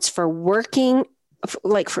tolerance for working,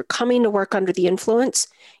 for coming to work under the influence.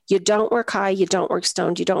 You don't work high, you don't work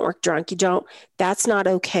stoned, you don't work drunk, that's not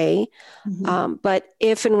okay. Mm-hmm. But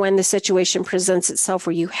if and when the situation presents itself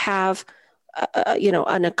where you have,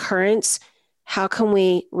 an occurrence, how can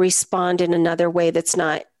we respond in another way that's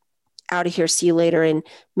not out of here, see you later, and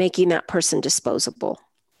making that person disposable?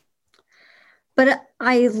 But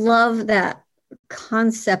I love that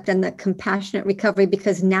concept and the compassionate recovery,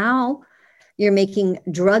 because now you're making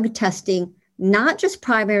drug testing not just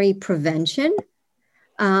primary prevention,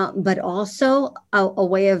 but also a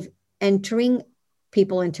way of entering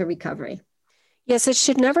people into recovery. Yes, it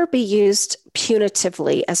should never be used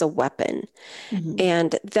punitively as a weapon. Mm-hmm.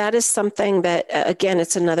 And that is something that, again,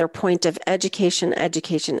 it's another point of education.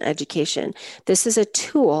 This is a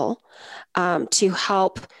tool to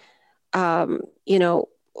help,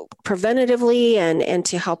 preventatively and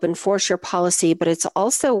to help enforce your policy. But it's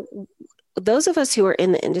also those of us who are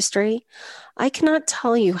in the industry, I cannot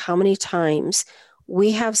tell you how many times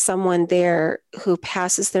we have someone there who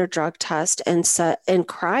passes their drug test and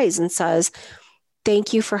cries and says,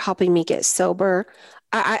 "Thank you for helping me get sober."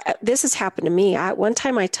 This has happened to me. One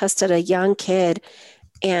time I tested a young kid,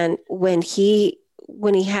 and when he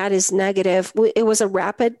had his negative, it was a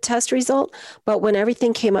rapid test result, but when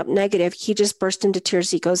everything came up negative, he just burst into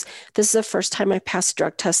tears. He goes, "This is the first time I passed a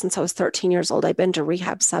drug test since I was 13 years old. I've been to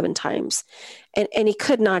rehab 7 times. And he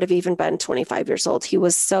could not have even been 25 years old. He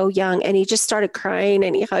was so young, and he just started crying,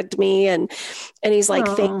 and he hugged me, and he's like,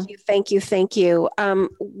 "Thank you, thank you, thank you."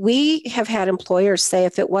 We have had employers say,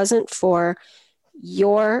 if it wasn't for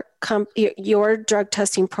your drug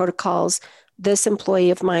testing protocols, this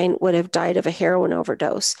employee of mine would have died of a heroin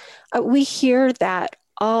overdose. We hear that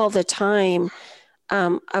all the time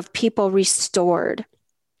of people restored.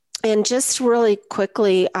 And just really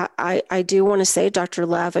quickly, I do want to say, Dr.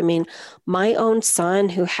 Lev, my own son,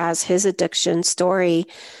 who has his addiction story,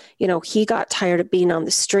 he got tired of being on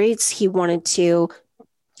the streets. He wanted to,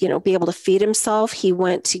 be able to feed himself. He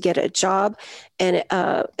went to get a job and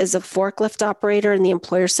as a forklift operator, and the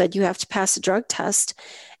employer said, "You have to pass a drug test."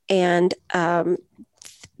 And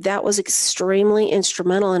that was extremely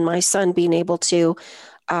instrumental in my son being able to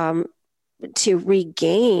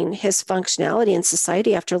regain his functionality in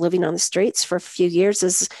society after living on the streets for a few years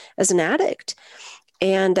as an addict.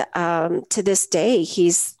 And to this day,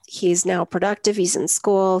 he's now productive. He's in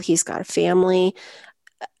school. He's got a family.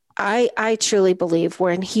 I truly believe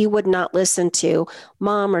when he would not listen to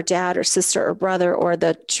mom or dad or sister or brother or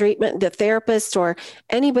the therapist or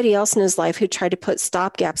anybody else in his life who tried to put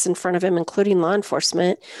stopgaps in front of him, including law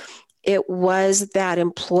enforcement, it was that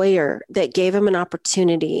employer that gave him an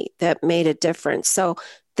opportunity that made a difference. So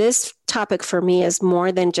this topic for me is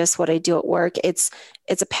more than just what I do at work. It's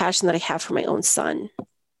a passion that I have for my own son.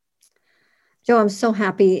 Jo, I'm so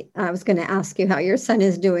happy. I was going to ask you how your son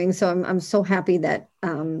is doing. So I'm so happy that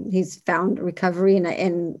he's found recovery, and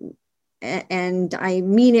I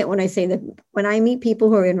mean it when I say that when I meet people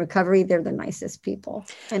who are in recovery, they're the nicest people.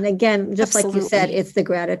 And again, just Absolutely. Like you said, it's the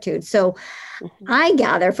gratitude. So I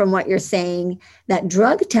gather from what you're saying that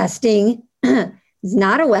drug testing is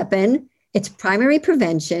not a weapon. It's primary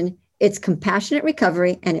prevention. It's compassionate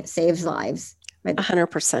recovery, and it saves lives. Right?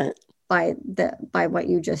 100%. By what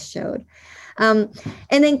you just showed. And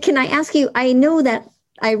then can I ask you, I know that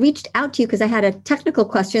I reached out to you because I had a technical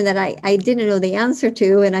question that I didn't know the answer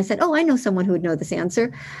to. And I said, I know someone who would know this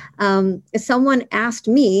answer. Someone asked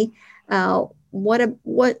me,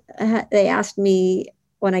 they asked me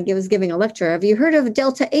when I was giving a lecture, have you heard of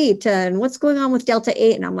Delta 8 and what's going on with Delta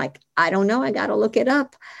 8? And I'm like, I don't know. I got to look it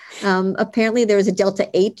up. Apparently there's a Delta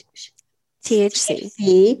 8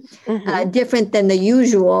 THC. Different than the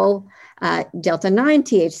usual Delta-9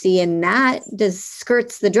 THC, and that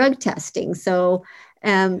skirts the drug testing. So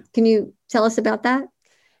can you tell us about that?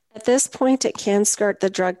 At this point, it can skirt the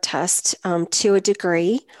drug test to a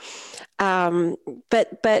degree.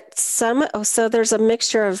 But so there's a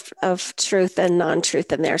mixture of truth and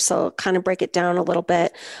non-truth in there. So I'll kind of break it down a little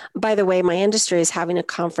bit. By the way, my industry is having a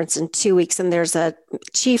conference in 2 weeks, and there's a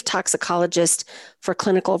chief toxicologist for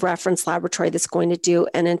Clinical Reference Laboratory that's going to do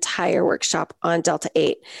an entire workshop on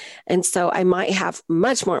Delta-8. And so I might have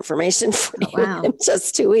much more information for you in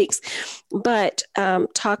just 2 weeks. But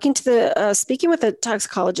speaking with the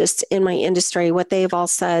toxicologists in my industry, what they've all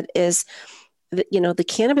said is, the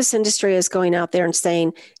cannabis industry is going out there and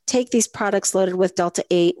saying, take these products loaded with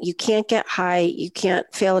Delta-8. You can't get high. You can't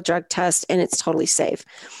fail a drug test, and it's totally safe.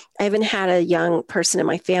 I even had a young person in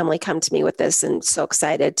my family come to me with this and so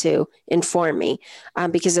excited to inform me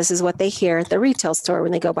because this is what they hear at the retail store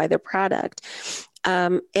when they go buy their product.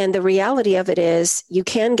 And the reality of it is you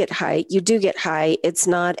can get high. You do get high. It's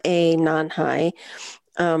not a non-high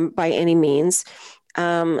by any means.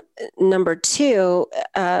 Number two,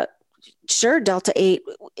 sure, Delta-8,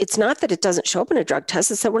 it's not that it doesn't show up in a drug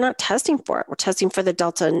test. It's that we're not testing for it. We're testing for the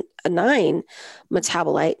Delta-9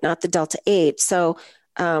 metabolite, not the Delta-8. So,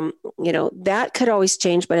 that could always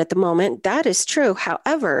change, but at the moment, that is true.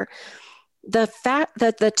 However, the fact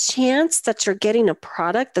that the chance that you're getting a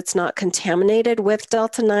product that's not contaminated with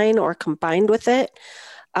Delta-9 or combined with it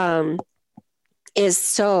is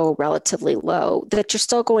so relatively low that you're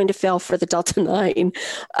still going to fail for the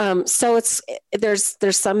Delta-9. So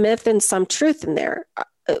there's some myth and some truth in there.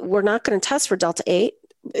 We're not going to test for Delta-8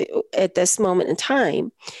 at this moment in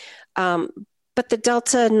time. But the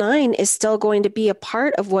Delta-9 is still going to be a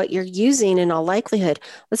part of what you're using in all likelihood.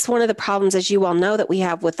 That's one of the problems, as you well know, that we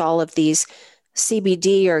have with all of these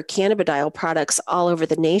CBD or cannabidiol products all over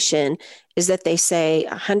the nation is that they say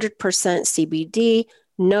 100% CBD,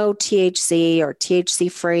 no THC or THC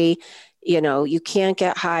free, you can't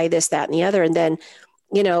get high, this, that, and the other. And then,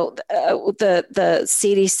 the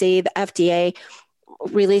CDC, the FDA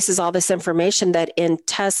releases all this information that in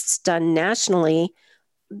tests done nationally,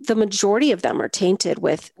 the majority of them are tainted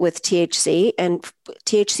with THC and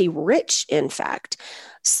THC rich, in fact.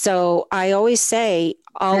 So I always say,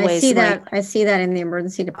 I see that in the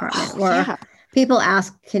emergency department where people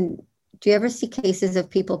ask, do you ever see cases of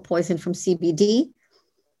people poisoned from CBD?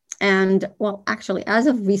 And well, actually, as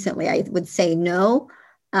of recently, I would say no,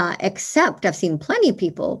 except I've seen plenty of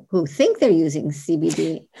people who think they're using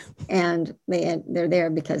CBD and they're there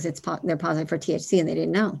because they're positive for THC and they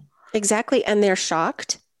didn't know. Exactly. And they're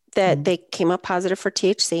shocked that they came up positive for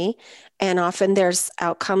THC. And often there's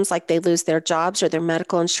outcomes like they lose their jobs or their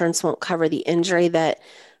medical insurance won't cover the injury that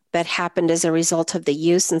happened as a result of the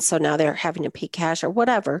use. And so now they're having to pay cash or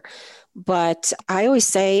whatever. But I always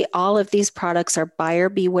say all of these products are buyer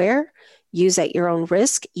beware, use at your own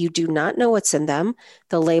risk. You do not know what's in them.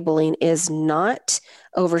 The labeling is not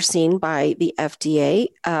overseen by the FDA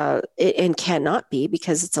and cannot be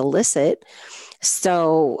because it's illicit.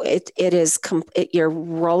 So it is, you're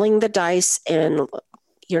rolling the dice and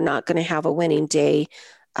you're not going to have a winning day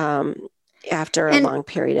after a long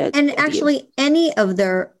period. And actually any of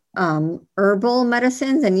their herbal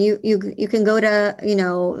medicines, and you can go to,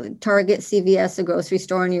 Target, CVS, a grocery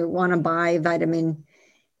store, and you want to buy vitamin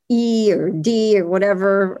E or D or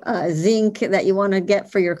whatever zinc that you want to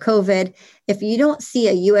get for your COVID. If you don't see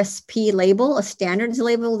a USP label, a standards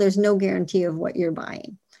label, there's no guarantee of what you're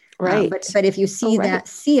buying. Right. But if you see that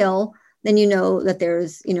seal, then you know that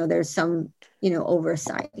there's some,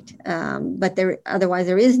 oversight. But otherwise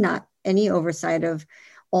there is not any oversight of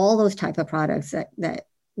all those type of products that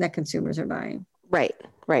consumers are buying. Right.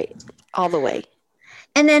 All the way.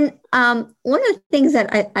 And then one of the things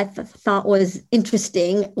that I thought was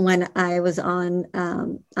interesting when I was on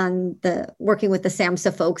the working with the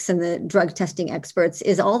SAMHSA folks and the drug testing experts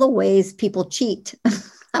is all the ways people cheat.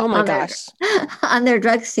 Oh my gosh! On their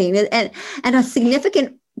drug scene, and a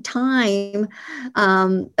significant time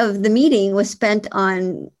of the meeting was spent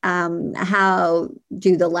on how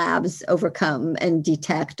do the labs overcome and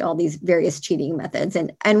detect all these various cheating methods,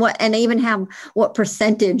 and even have what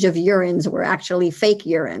percentage of urines were actually fake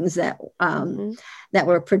urines that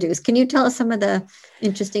were produced. Can you tell us some of the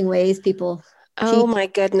interesting ways people? Oh my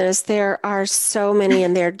goodness, there are so many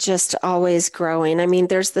and they're just always growing. I mean,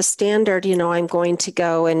 there's the standard, I'm going to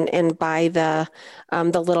go and buy the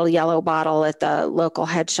little yellow bottle at the local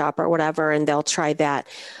head shop or whatever, and they'll try that.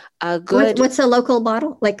 What's a local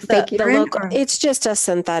bottle? Like fake urine? It's just a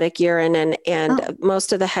synthetic urine and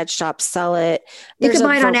most of the head shops sell it. You can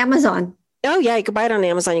buy it on Amazon. Oh yeah, you can buy it on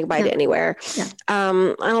Amazon. You can buy it anywhere. Yeah.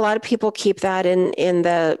 And a lot of people keep that in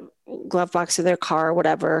the glove box of their car or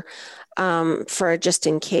whatever, for just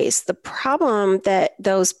in case. The problem that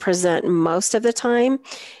those present most of the time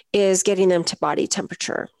is getting them to body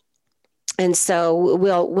temperature. And so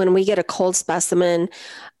when we get a cold specimen,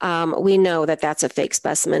 we know that that's a fake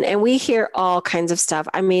specimen, and we hear all kinds of stuff.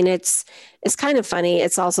 I mean, it's kind of funny.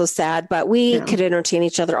 It's also sad, but we could entertain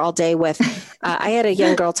each other all day with, I had a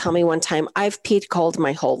young girl tell me one time, I've peed cold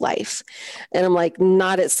my whole life. And I'm like,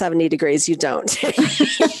 not at 70 degrees. You don't.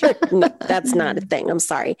 No, that's not a thing. I'm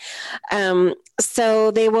sorry. So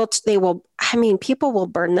they will, I mean, people will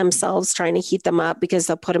burn themselves trying to heat them up because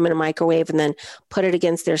they'll put them in a microwave and then put it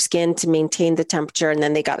against their skin to maintain the temperature. And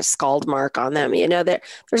then they got a scald mark on them. You know,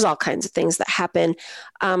 there's all kinds of things that happen.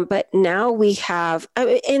 But now we have,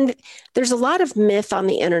 and there's a lot of myth on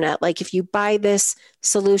the internet. Like if you buy this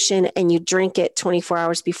solution and you drink it 24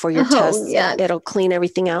 hours before your test, it'll clean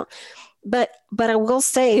everything out. But I will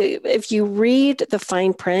say, if you read the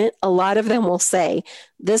fine print, a lot of them will say,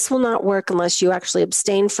 this will not work unless you actually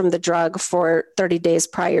abstain from the drug for 30 days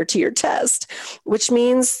prior to your test, which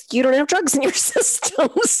means you don't have drugs in your system.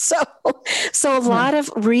 So a lot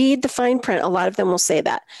of, read the fine print, a lot of them will say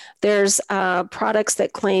that. There's products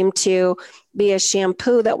that claim to be a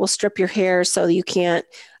shampoo that will strip your hair so you can't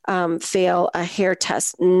fail a hair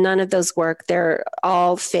test. None of those work. They're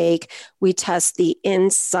all fake. We test the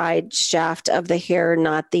inside shaft of the hair,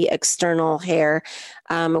 not the external hair.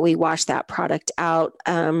 We wash that product out.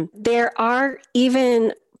 There are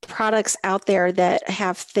even products out there that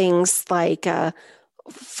have things like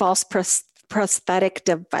false prosthetic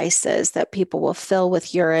devices that people will fill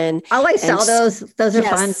with urine. Oh, I saw those. Those are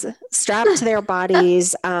fun. Strapped to their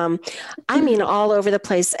bodies. I mean, all over the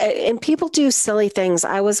place. And people do silly things.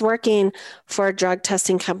 I was working for a drug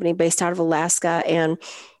testing company based out of Alaska, and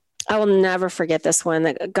I will never forget this one.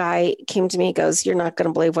 The guy came to me and goes, "You're not going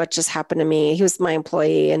to believe what just happened to me." He was my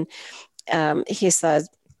employee. And he said,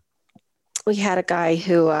 we had a guy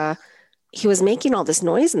who, he was making all this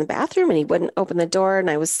noise in the bathroom and he wouldn't open the door. And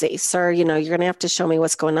I was saying, "Sir, you know, you're going to have to show me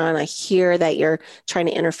what's going on. I hear that you're trying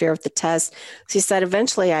to interfere with the test." So he said,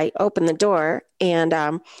 eventually I opened the door, and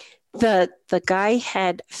the guy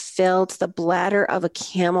had filled the bladder of a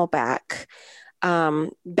camelback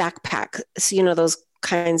backpack. So, you know, those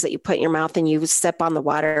kinds that you put in your mouth and you sip on the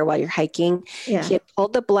water while you're hiking. Yeah. He had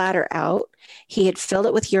pulled the bladder out. He had filled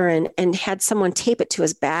it with urine and had someone tape it to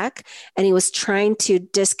his back. And he was trying to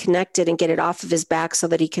disconnect it and get it off of his back so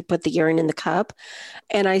that he could put the urine in the cup.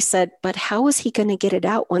 And I said, "But how was he going to get it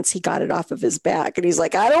out once he got it off of his back?" And he's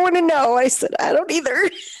like, "I don't want to know." I said, "I don't either."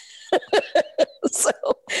 So,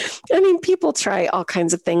 I mean, people try all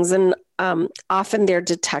kinds of things, and often they're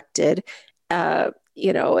detected.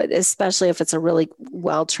 You know, especially if it's a really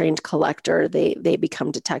well-trained collector, they become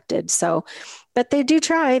detected. So, but they do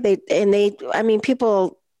try. I mean,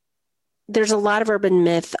 people, there's a lot of urban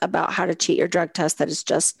myth about how to cheat your drug test that is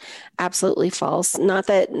just absolutely false. Not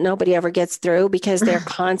that nobody ever gets through, because they're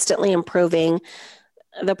constantly improving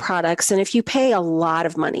the products. And if you pay a lot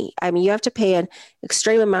of money, I mean, you have to pay an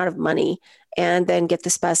extreme amount of money and then get the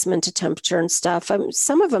specimen to temperature and stuff.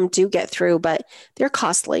 Some of them do get through, but they're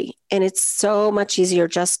costly, and it's so much easier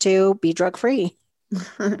just to be drug-free.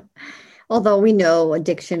 Although we know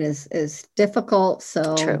addiction is difficult,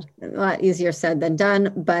 so True. A lot easier said than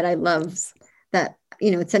done. But I love that,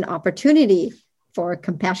 you know, it's an opportunity for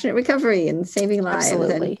compassionate recovery and saving lives.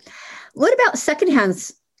 Absolutely. And what about secondhand,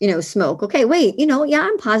 smoke? Okay, wait,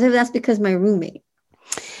 I'm positive that's because my roommate.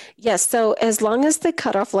 Yes. So as long as the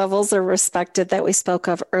cutoff levels are respected that we spoke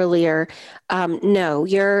of earlier, no,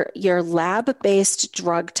 your lab-based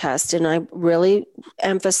drug test, and I'm really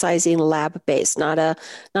emphasizing lab-based, not a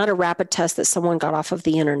rapid test that someone got off of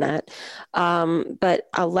the internet, but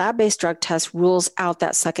a lab-based drug test rules out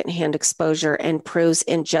that secondhand exposure and proves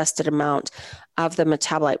ingested amount of the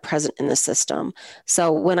metabolite present in the system.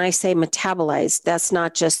 So when I say metabolized, that's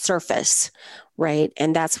not just surface, right?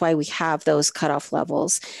 And that's why we have those cutoff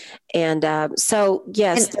levels. And so,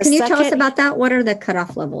 yes. And can you tell us about that? What are the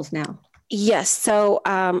cutoff levels now? Yes. So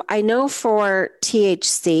I know for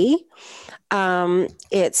THC,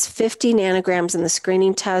 it's 50 nanograms in the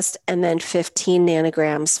screening test, and then 15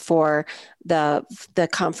 nanograms for the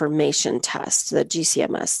confirmation test, the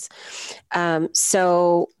GCMS.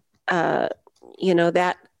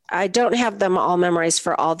 That I don't have them all memorized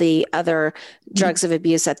for all the other drugs of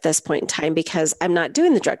abuse at this point in time, because I'm not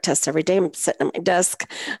doing the drug tests every day. I'm sitting at my desk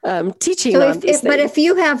teaching on these things. But if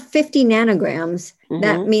you have 50 nanograms,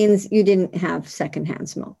 that means you didn't have secondhand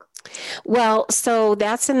smoke. Well, so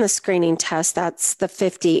that's in the screening test. That's the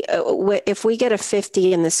 50. If we get a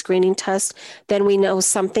 50 in the screening test, then we know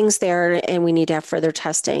something's there and we need to have further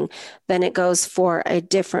testing. Then it goes for a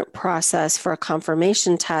different process for a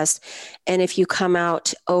confirmation test. And if you come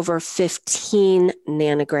out over 15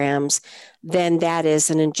 nanograms, then that is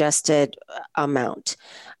an ingested amount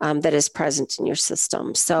that is present in your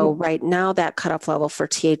system. So right now, that cutoff level for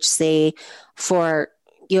THC for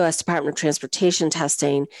U.S. Department of Transportation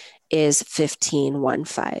testing is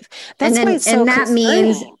 15.15. That's why it's so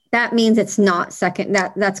concerning. That means it's not second.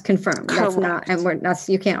 That's confirmed. Correct. That's not, and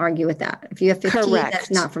you can't argue with that. If you have 15, Correct.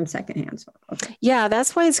 That's not from secondhand. So, okay. Yeah,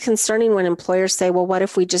 that's why it's concerning when employers say, well, what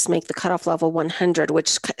if we just make the cutoff level 100,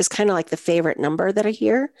 which is kind of like the favorite number that I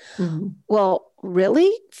hear. Mm-hmm. Well,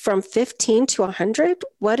 really? From 15 to 100?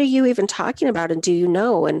 What are you even talking about? And do you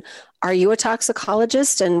know? And are you a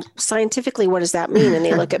toxicologist? And scientifically, what does that mean? And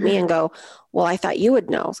they look at me and go, well, I thought you would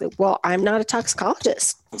know. Like, well, I'm not a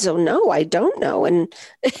toxicologist. So no, I don't know. And,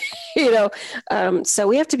 so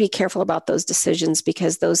we have to be careful about those decisions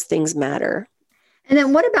because those things matter. And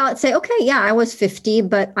then what about say, okay, yeah, I was 50,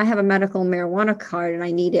 but I have a medical marijuana card and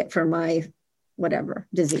I need it for my whatever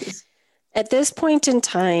disease. At this point in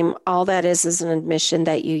time, all that is an admission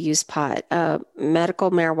that you use pot. A medical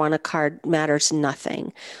marijuana card matters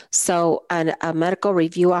nothing. So a medical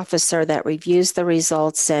review officer that reviews the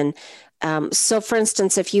results and so for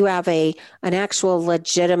instance, if you have an actual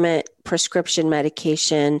legitimate prescription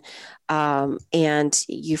medication and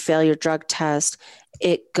you fail your drug test,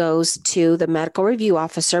 it goes to the medical review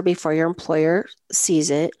officer before your employer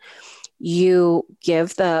sees it. You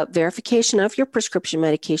give the verification of your prescription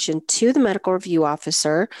medication to the medical review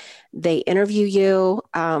officer. They interview you,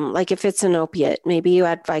 like if it's an opiate, maybe you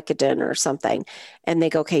had Vicodin or something, and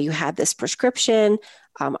they go, okay, you had this prescription.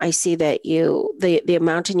 I see that the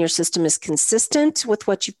amount in your system is consistent with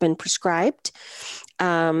what you've been prescribed.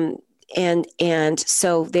 And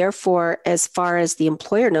so therefore, as far as the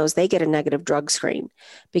employer knows, they get a negative drug screen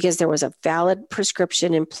because there was a valid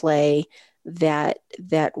prescription in play that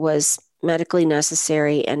was medically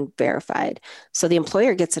necessary and verified. So the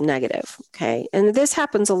employer gets a negative. Okay. And this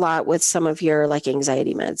happens a lot with some of your like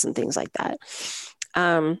anxiety meds and things like that.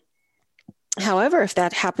 However, if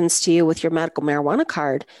that happens to you with your medical marijuana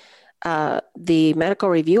card, the medical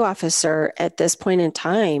review officer at this point in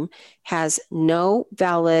time has no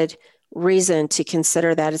valid reason to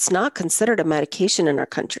consider that. It's not considered a medication in our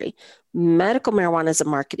country. Medical marijuana is a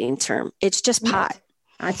marketing term. It's just pot.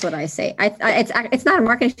 That's what I say. It's not a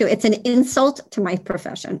marketing tool. It's an insult to my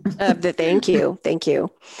profession. Thank you.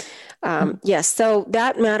 Yes. So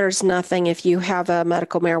that matters nothing. If you have a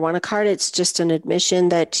medical marijuana card, it's just an admission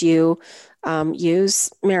that you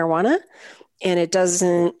use marijuana, and it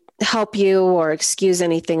doesn't help you or excuse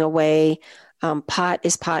anything away. Pot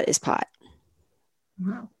is pot is pot.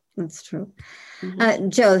 Wow, that's true. Mm-hmm.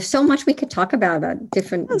 Joe, so much we could talk about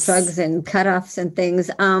different drugs and cutoffs and things.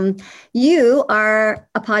 You are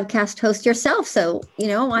a podcast host yourself. So,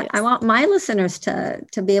 I want my listeners to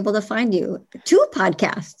be able to find you. 2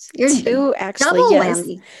 podcasts. You're 2, actually. Double yes.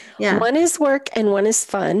 whammy. Yeah. One is work and one is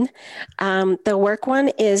fun. The work one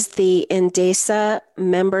is the NDASA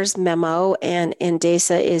members memo, and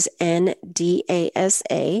NDASA is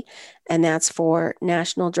NDASA. And that's for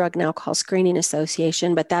National Drug and Alcohol Screening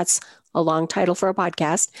Association, but that's a long title for a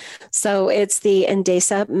podcast. So it's the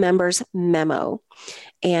NDASA members memo,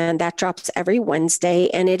 and that drops every Wednesday.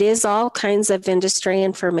 And it is all kinds of industry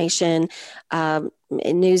information,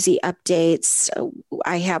 newsy updates.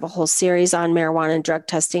 I have a whole series on marijuana and drug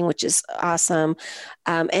testing, which is awesome.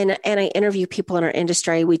 And I interview people in our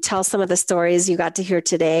industry. We tell some of the stories you got to hear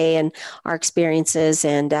today and our experiences.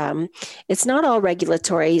 And it's not all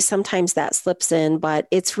regulatory. Sometimes that slips in, but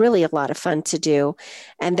it's really a lot of fun to do.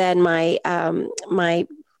 And then my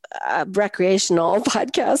recreational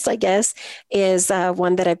podcast, I guess, is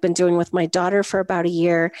one that I've been doing with my daughter for about a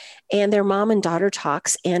year, and their mom and daughter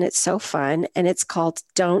talks, and it's so fun. And it's called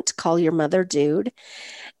Don't Call Your Mother Dude.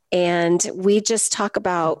 And we just talk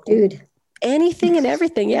about anything and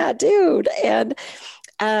everything. Yeah, dude. And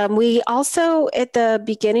we also, at the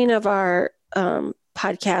beginning of our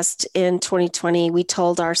podcast in 2020, we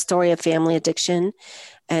told our story of family addiction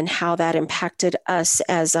and how that impacted us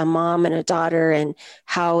as a mom and a daughter, and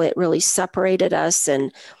how it really separated us,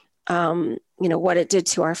 and what it did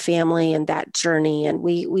to our family and that journey. And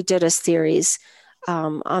we did a series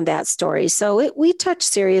on that story. So we touch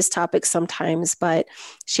serious topics sometimes, but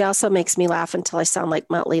she also makes me laugh until I sound like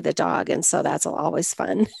Muttley the dog, and so that's always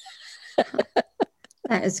fun.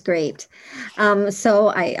 That is great. So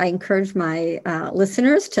I encourage my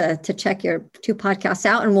listeners to check your two podcasts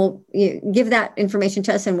out, and we'll give that information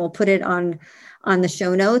to us, and we'll put it on the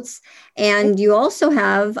show notes. And you also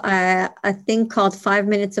have a thing called 5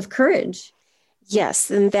 Minutes of Courage.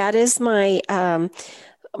 Yes, and that is my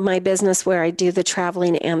my business where I do the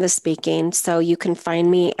traveling and the speaking. So you can find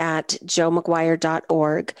me at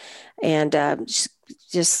joemcguire.org, and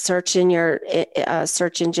just search in your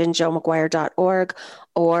search engine joemcguire.org,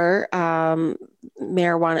 or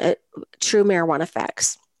marijuana, True Marijuana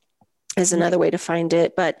Facts is another way to find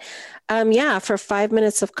it. But for 5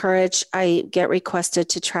 Minutes of Courage, I get requested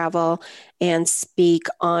to travel and speak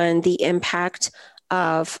on the impact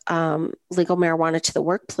of legal marijuana to the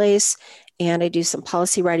workplace. And I do some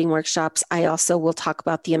policy writing workshops. I also will talk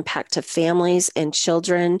about the impact of families and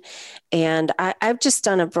children. And I've just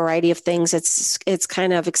done a variety of things. It's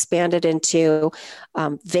kind of expanded into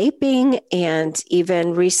vaping, and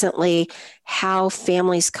even recently how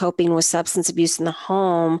families coping with substance abuse in the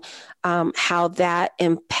home, how that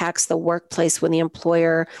impacts the workplace when the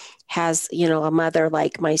employer has, a mother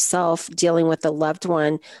like myself dealing with a loved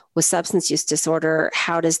one with substance use disorder.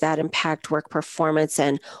 How does that impact work performance,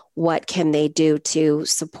 and what can they do to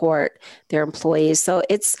support their employees? So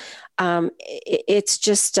it's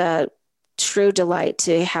just a true delight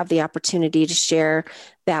to have the opportunity to share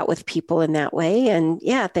that with people in that way. And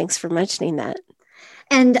yeah, thanks for mentioning that.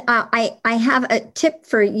 And I have a tip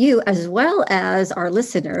for you as well as our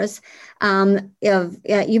listeners. You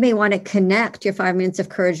may want to connect your 5 Minutes of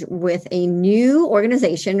Courage with a new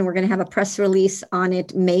organization. We're going to have a press release on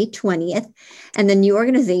it May 20th. And the new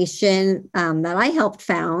organization that I helped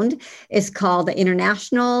found is called the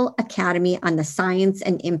International Academy on the Science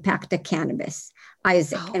and Impact of Cannabis,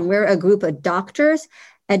 ISAC. Oh. And we're a group of doctors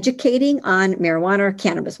educating on marijuana or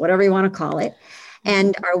cannabis, whatever you want to call it.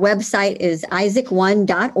 And our website is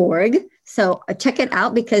isaac1.org. So check it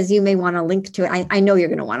out, because you may want to link to it. I know you're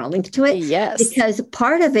going to want to link to it. Yes. Because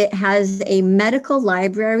part of it has a medical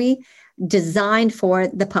library designed for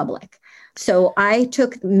the public. So I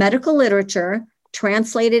took medical literature,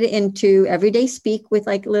 translated it into everyday speak with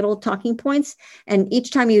like little talking points. And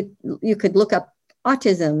each time you could look up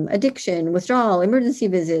autism, addiction, withdrawal, emergency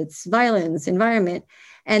visits, violence, environment.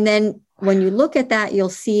 And then when you look at that, you'll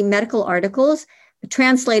see medical articles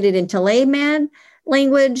translated into layman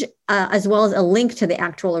language, as well as a link to the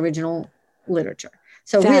actual original literature.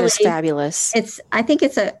 So that is fabulous.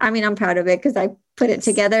 I'm proud of it because I put it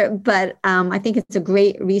together, but I think it's a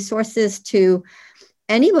great resources to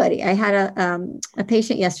anybody. I had a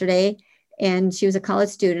patient yesterday, and she was a college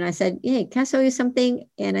student. I said, "Hey, can I show you something?"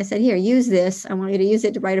 And I said, "Here, use this. I want you to use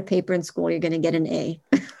it to write a paper in school. You're going to get an A."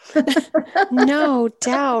 No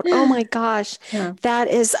doubt. Oh my gosh. Yeah. That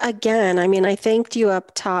is, again, I thanked you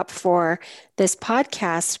up top for this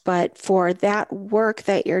podcast, but for that work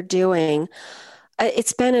that you're doing,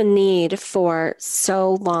 it's been a need for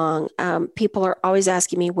so long. People are always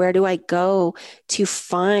asking me, where do I go to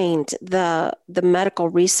find the medical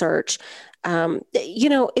research?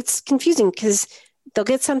 It's confusing because they'll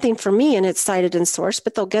get something from me and it's cited and sourced,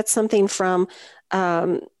 but they'll get something from,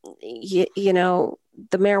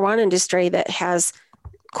 the marijuana industry that has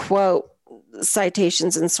quote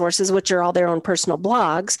citations and sources, which are all their own personal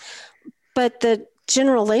blogs. But the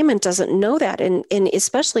general layman doesn't know that. And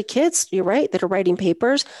especially kids, you're right, that are writing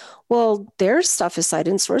papers. Well, their stuff is cited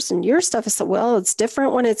and sourced, and your stuff is, it's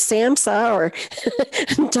different when it's SAMHSA or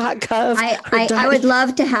 .gov. I would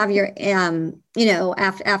love to have your,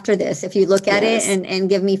 after this, if you look at it and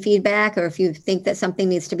give me feedback, or if you think that something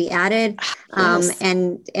needs to be added,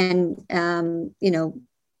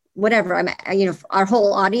 whatever. Our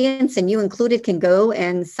whole audience, and you included, can go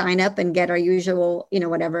and sign up and get our usual,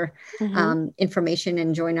 information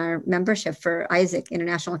and join our membership for ISAC,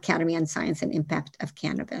 International Academy on Science and Impact of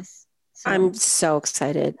Cannabis. So, I'm so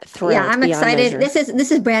excited. I'm excited. Measure.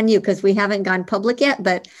 This is brand new because we haven't gone public yet,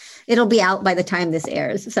 but it'll be out by the time this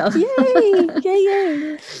airs. So yay.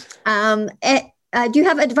 Do you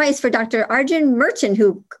have advice for Dr. Arjun Merchant,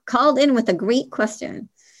 who called in with a great question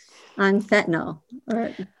on fentanyl?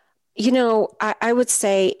 I would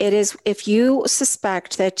say it is, if you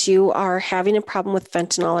suspect that you are having a problem with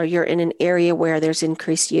fentanyl, or you're in an area where there's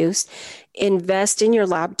increased use, invest in your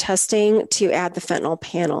lab testing to add the fentanyl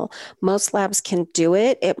panel. Most labs can do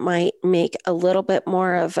it. It might make a little bit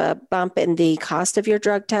more of a bump in the cost of your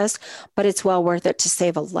drug test, but it's well worth it to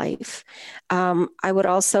save a life. I would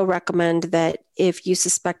also recommend that if you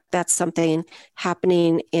suspect that's something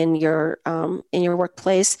happening in your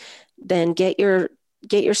workplace, then get your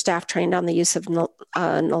get your staff trained on the use of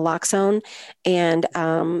naloxone. And,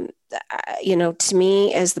 to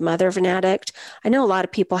me, as the mother of an addict, I know a lot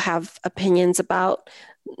of people have opinions about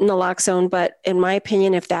naloxone, but in my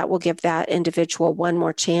opinion, if that will give that individual one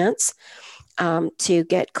more chance to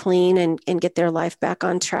get clean and get their life back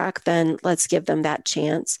on track, then let's give them that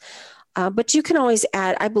chance. But you can always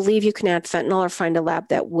add, I believe you can add fentanyl or find a lab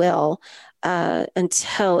that will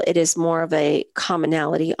until it is more of a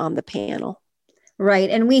commonality on the panel.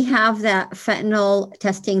 Right. And we have that fentanyl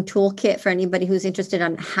testing toolkit for anybody who's interested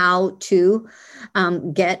on how to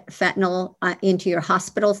get fentanyl into your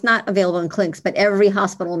hospital. It's not available in clinics, but every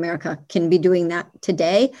hospital in America can be doing that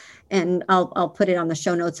today. And I'll put it on the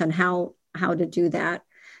show notes on how to do that.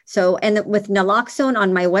 So, and with naloxone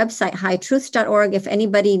on my website, hightruths.org, if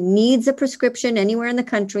anybody needs a prescription anywhere in the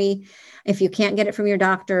country, if you can't get it from your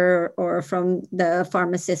doctor or from the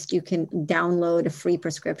pharmacist, you can download a free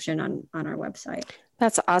prescription on our website.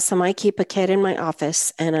 That's awesome. I keep a kit in my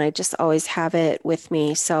office and I just always have it with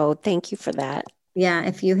me. So thank you for that. Yeah.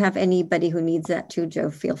 If you have anybody who needs that too,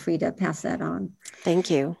 Joe, feel free to pass that on. Thank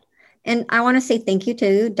you. And I want to say thank you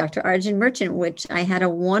to Dr. Arjun Merchant, which I had a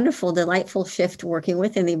wonderful, delightful shift working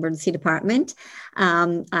with in the emergency department.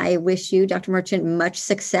 I wish you, Dr. Merchant, much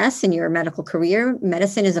success in your medical career.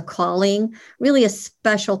 Medicine is a calling, really a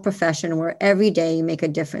special profession where every day you make a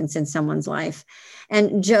difference in someone's life.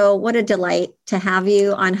 And Joe, what a delight to have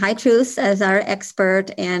you on High Truths as our expert.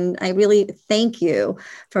 And I really thank you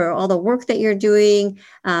for all the work that you're doing,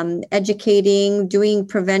 educating, doing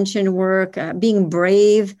prevention work, being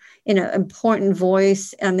brave in an important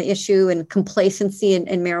voice on the issue and complacency in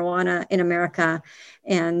marijuana in America.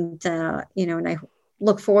 And, and I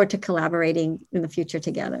look forward to collaborating in the future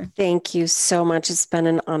together. Thank you so much. It's been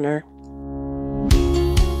an honor.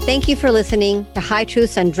 Thank you for listening to High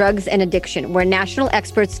Truths on Drugs and Addiction, where national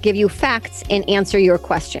experts give you facts and answer your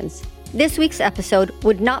questions. This week's episode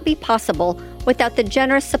would not be possible without the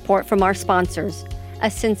generous support from our sponsors. A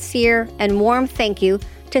sincere and warm thank you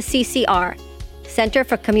to CCR, Center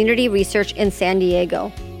for Community Research in San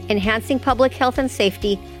Diego, enhancing public health and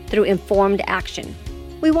safety through informed action.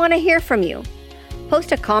 We want to hear from you.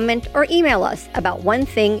 Post a comment or email us about one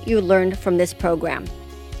thing you learned from this program.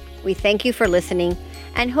 We thank you for listening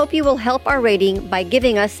and hope you will help our rating by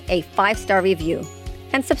giving us a 5-star review.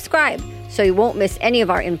 And subscribe so you won't miss any of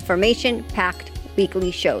our information-packed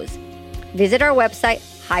weekly shows. Visit our website,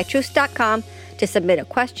 hightruths.com, to submit a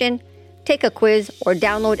question, take a quiz, or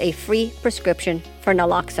download a free prescription for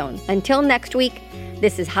naloxone. Until next week,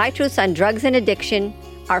 this is High Truths on Drugs and Addiction.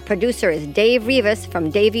 Our producer is Dave Rivas from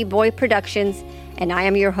Davey Boy Productions, and I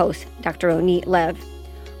am your host, Dr. Ronit Lev.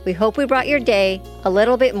 We hope we brought your day a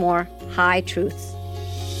little bit more High Truths.